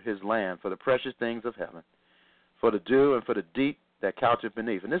master his land for the precious things of heaven, for the dew and for the deep that coucheth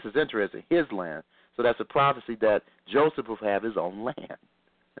beneath. And this is interesting, his land. So that's a prophecy that Joseph will have his own land.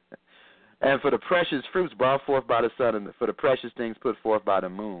 And for the precious fruits brought forth by the sun, and for the precious things put forth by the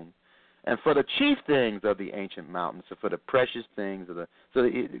moon, and for the chief things of the ancient mountains, and for the precious things of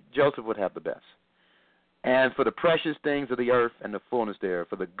Joseph would have the best. And for the precious things of the earth and the fullness thereof,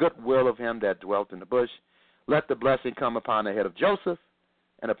 for the goodwill of him that dwelt in the bush, let the blessing come upon the head of Joseph,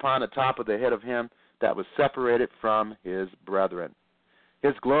 and upon the top of the head of him that was separated from his brethren.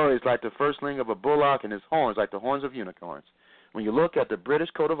 His glory is like the firstling of a bullock, and his horns like the horns of unicorns. When you look at the British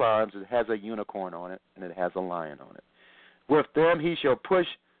coat of arms, it has a unicorn on it, and it has a lion on it. With them he shall push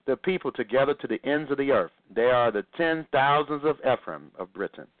the people together to the ends of the earth. They are the 10,000s of Ephraim of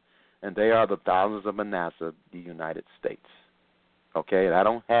Britain, and they are the thousands of Manasseh, the United States. Okay, and I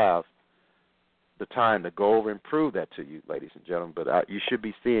don't have the time to go over and prove that to you, ladies and gentlemen, but you should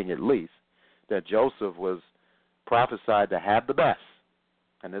be seeing at least that Joseph was prophesied to have the best,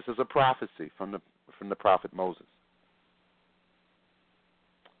 and this is a prophecy from the prophet Moses.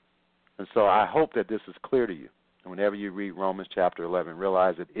 And so I hope that this is clear to you. And whenever you read Romans chapter 11,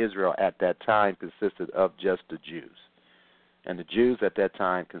 realize that Israel at that time consisted of just the Jews. And the Jews at that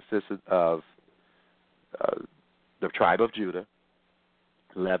time consisted of the tribe of Judah,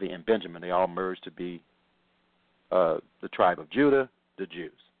 Levi, and Benjamin. They all merged to be the tribe of Judah, the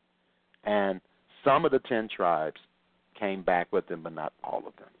Jews. And some of the 10 tribes came back with them, but not all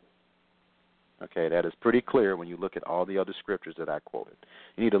of them. Okay, that is pretty clear when you look at all the other scriptures that I quoted.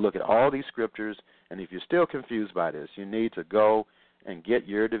 You need to look at all these scriptures, and if you're still confused by this, you need to go and get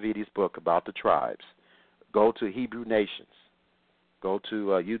your Davidi's book about the tribes. Go to Hebrew Nations. Go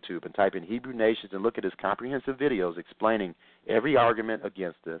to YouTube and type in Hebrew Nations and look at his comprehensive videos explaining every argument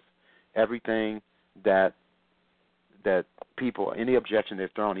against this, everything that people, any objection they've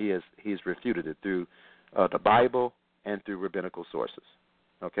thrown, he's refuted it through the Bible and through rabbinical sources.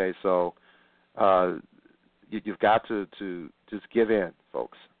 Okay, so you've got to just give in,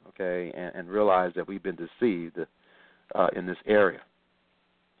 folks, okay, and realize that we've been deceived in this area.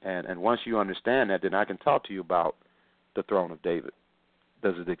 And once you understand that, then I can talk to you about the throne of David.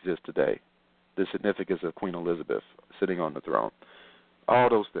 Does it exist today? The significance of Queen Elizabeth sitting on the throne. All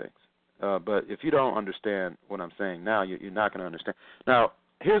those things. But if you don't understand what I'm saying now, you're not going to understand. Now,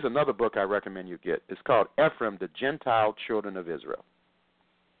 here's another book I recommend you get. It's called Ephraim, the Gentile Children of Israel.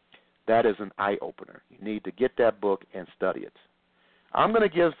 That is an eye-opener. You need to get that book and study it. I'm going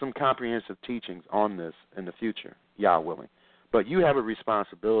to give some comprehensive teachings on this in the future, Yah willing. But you have a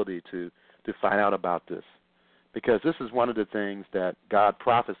responsibility to find out about this, because this is one of the things that God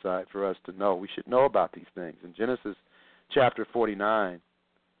prophesied for us to know. We should know about these things. And Genesis chapter 49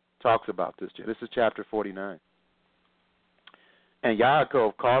 talks about this. Genesis chapter 49. And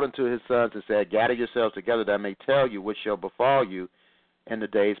Yaakov called unto his sons and said, gather yourselves together that I may tell you what shall befall you in the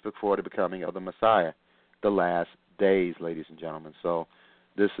days before the becoming of the Messiah, the last days, ladies and gentlemen. So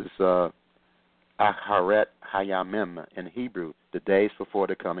this is Acharet Hayamim in Hebrew, the days before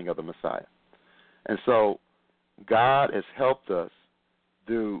the coming of the Messiah. And so God has helped us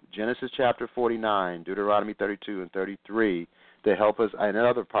through Genesis chapter 49, Deuteronomy 32 and 33, to help us, and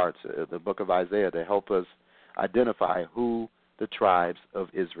other parts of the book of Isaiah, to help us identify who the tribes of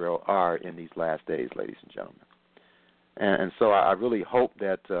Israel are in these last days, ladies and gentlemen. And so I really hope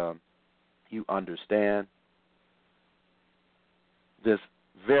that you understand this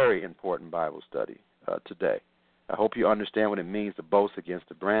very important Bible study today. I hope you understand what it means to boast against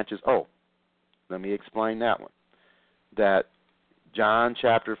the branches. Oh, let me explain that one. That John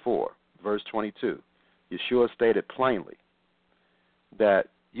chapter 4, verse 22, Yeshua stated plainly that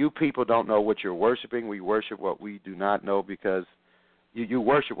you people don't know what you're worshiping. We worship what we do not know, because you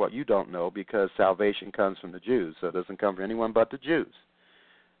worship what you don't know, because salvation comes from the Jews. So it doesn't come from anyone but the Jews.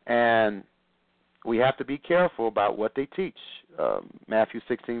 And we have to be careful about what they teach. Matthew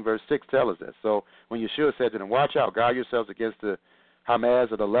 16, verse 6 tells us that. So when Yeshua said to them, watch out, guard yourselves against the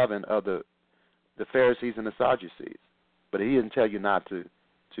Hamaz or the leaven of the Pharisees and the Sadducees. But he didn't tell you not to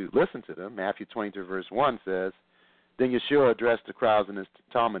listen to them. Matthew 22, verse 1 says, then Yeshua addressed the crowds in his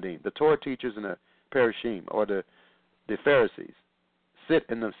Talmudim. The Torah teachers and the Parashim, or the Pharisees, sit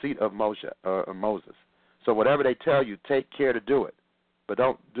in the seat of Moses. So whatever they tell you, take care to do it. But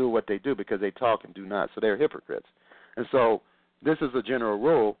don't do what they do, because they talk and do not. So they're hypocrites. And so this is a general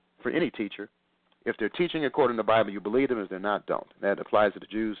rule for any teacher. If they're teaching according to the Bible, you believe them. If they're not, don't. That applies to the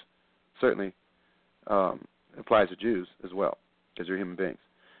Jews, certainly applies to Jews as well, because they're human beings.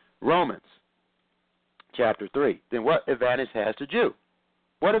 Romans chapter 3. Then what advantage has the Jew?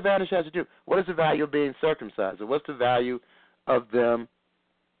 What advantage has the Jew? What is the value of being circumcised? Or what's the value of them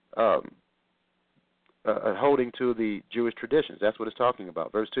holding to the Jewish traditions? That's what it's talking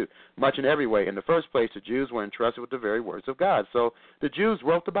about. Verse 2. Much in every way. In the first place, the Jews were entrusted with the very words of God. So the Jews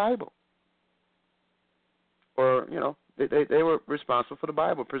wrote the Bible. Or, they were responsible for the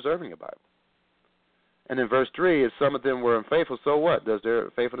Bible, preserving the Bible. And in verse 3, if some of them were unfaithful, so what? Does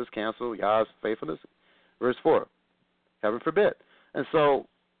their faithfulness cancel Yah's faithfulness? Verse 4, heaven forbid. And so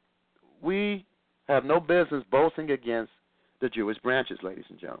we have no business boasting against the Jewish branches, ladies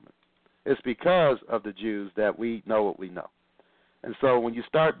and gentlemen. It's because of the Jews that we know what we know. And so when you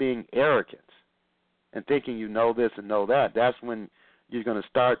start being arrogant and thinking you know this and know that, that's when you're going to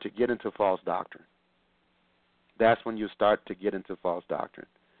start to get into false doctrine. That's when you start to get into false doctrine.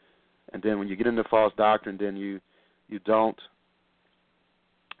 And then when you get into false doctrine, then you do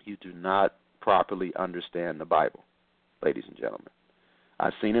not properly understand the Bible, ladies and gentlemen.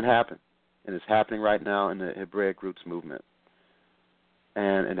 I've seen it happen, and it's happening right now in the Hebraic Roots movement,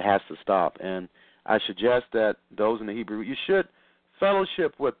 and it has to stop. And I suggest that those in the Hebrew, you should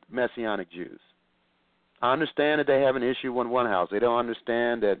fellowship with Messianic Jews. I understand that they have an issue in one house. They don't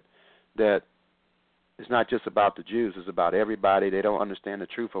understand that it's not just about the Jews, it's about everybody. They don't understand the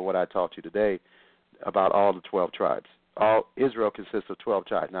truth of what I taught you today about all the 12 tribes. All Israel consists of 12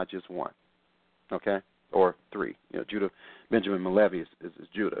 tribes, not just one. Okay? Or 3. Judah, Benjamin, and Levi is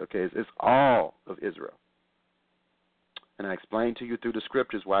Judah. Okay? It's all of Israel. And I explained to you through the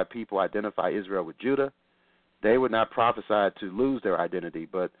scriptures why people identify Israel with Judah They were not prophesied to lose their identity,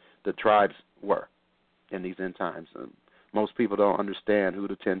 but the tribes were in these end times. Most people don't understand who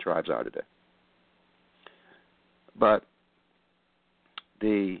the 10 tribes are today. But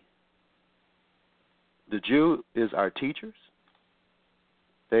the Jew is our teachers.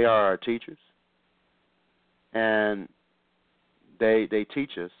 They are our teachers. And they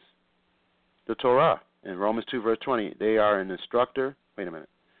teach us the Torah. In Romans 2, verse 20, they are an instructor. Wait a minute.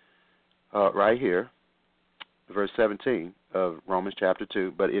 Right here, verse 17 of Romans chapter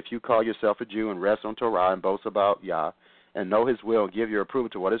 2. But if you call yourself a Jew and rest on Torah and boast about Yah and know his will and give your approval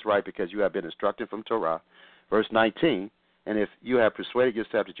to what is right because you have been instructed from Torah. Verse 19, and if you have persuaded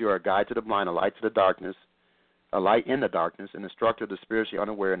yourself that you are a guide to the blind, a light to the darkness, a light in the darkness, an instructor of the spiritually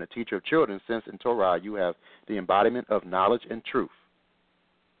unaware, and a teacher of children, since in Torah you have the embodiment of knowledge and truth.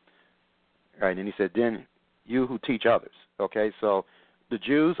 Right, and he said, then you who teach others. Okay, so the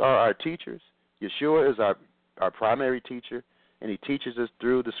Jews are our teachers. Yeshua is our primary teacher, and he teaches us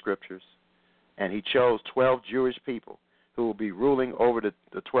through the scriptures. And he chose 12 Jewish people who will be ruling over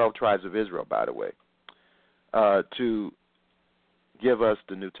the 12 tribes of Israel, by the way, to give us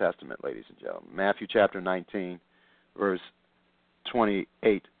the New Testament, ladies and gentlemen. Matthew chapter 19, verse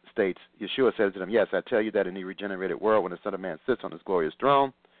 28 states, Yeshua says to them, yes, I tell you that in the regenerated world, when the Son of Man sits on his glorious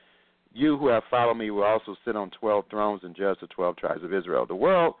throne, you who have followed me will also sit on 12 thrones and judge the 12 tribes of Israel. The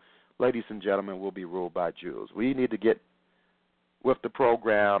world, ladies and gentlemen, will be ruled by Jews. We need to get with the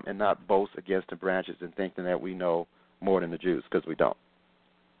program and not boast against the branches and thinking that we know more than the Jews, because we don't.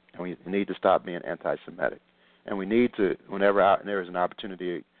 And we need to stop being anti-Semitic. And we need to, whenever there is an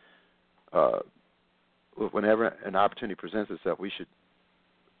opportunity, whenever an opportunity presents itself, we should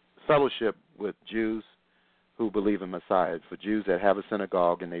fellowship with Jews who believe in Messiah, for Jews that have a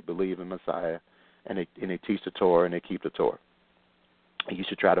synagogue and they believe in Messiah, and they teach the Torah and they keep the Torah. And you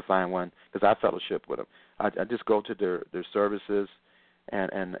should try to find one, because I fellowship with them. I just go to their services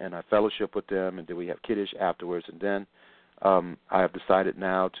and I fellowship with them, and then we have Kiddush afterwards. And then I have decided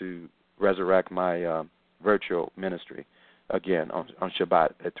now to resurrect my virtual ministry again on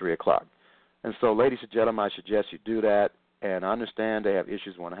Shabbat at 3 o'clock. And so, ladies and gentlemen, I suggest you do that. And I understand they have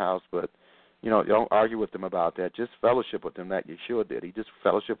issues in one house, but don't argue with them about that. Just fellowship with them, that Yeshua did. He just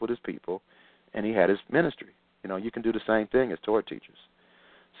fellowshiped with his people, and he had his ministry. You can do the same thing as Torah teachers.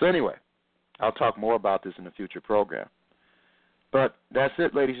 So anyway, I'll talk more about this in a future program. But that's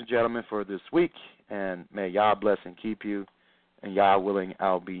it, ladies and gentlemen, for this week. And may Yah bless and keep you. And Yah willing,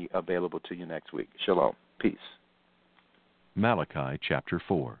 I'll be available to you next week. Shalom. Peace. Malachi chapter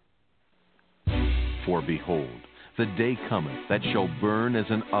 4. For behold, the day cometh that shall burn as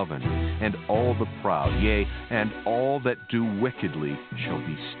an oven, and all the proud, yea, and all that do wickedly shall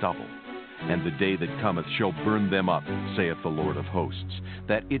be stubble. And the day that cometh shall burn them up, saith the Lord of hosts,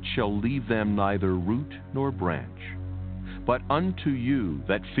 that it shall leave them neither root nor branch. But unto you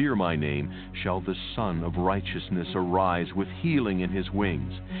that fear my name shall the Son of Righteousness arise with healing in his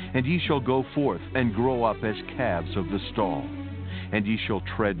wings, and ye shall go forth and grow up as calves of the stall. And ye shall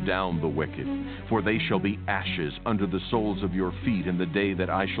tread down the wicked, for they shall be ashes under the soles of your feet in the day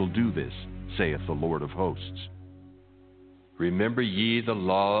that I shall do this, saith the Lord of hosts. Remember ye the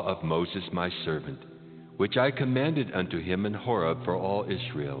law of Moses my servant, which I commanded unto him in Horeb for all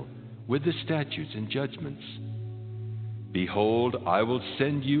Israel, with the statutes and judgments. Behold, I will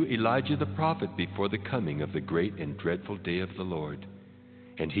send you Elijah the prophet before the coming of the great and dreadful day of the Lord.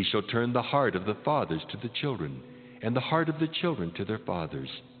 And he shall turn the heart of the fathers to the children, and the heart of the children to their fathers,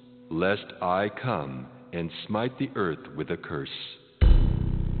 lest I come and smite the earth with a curse.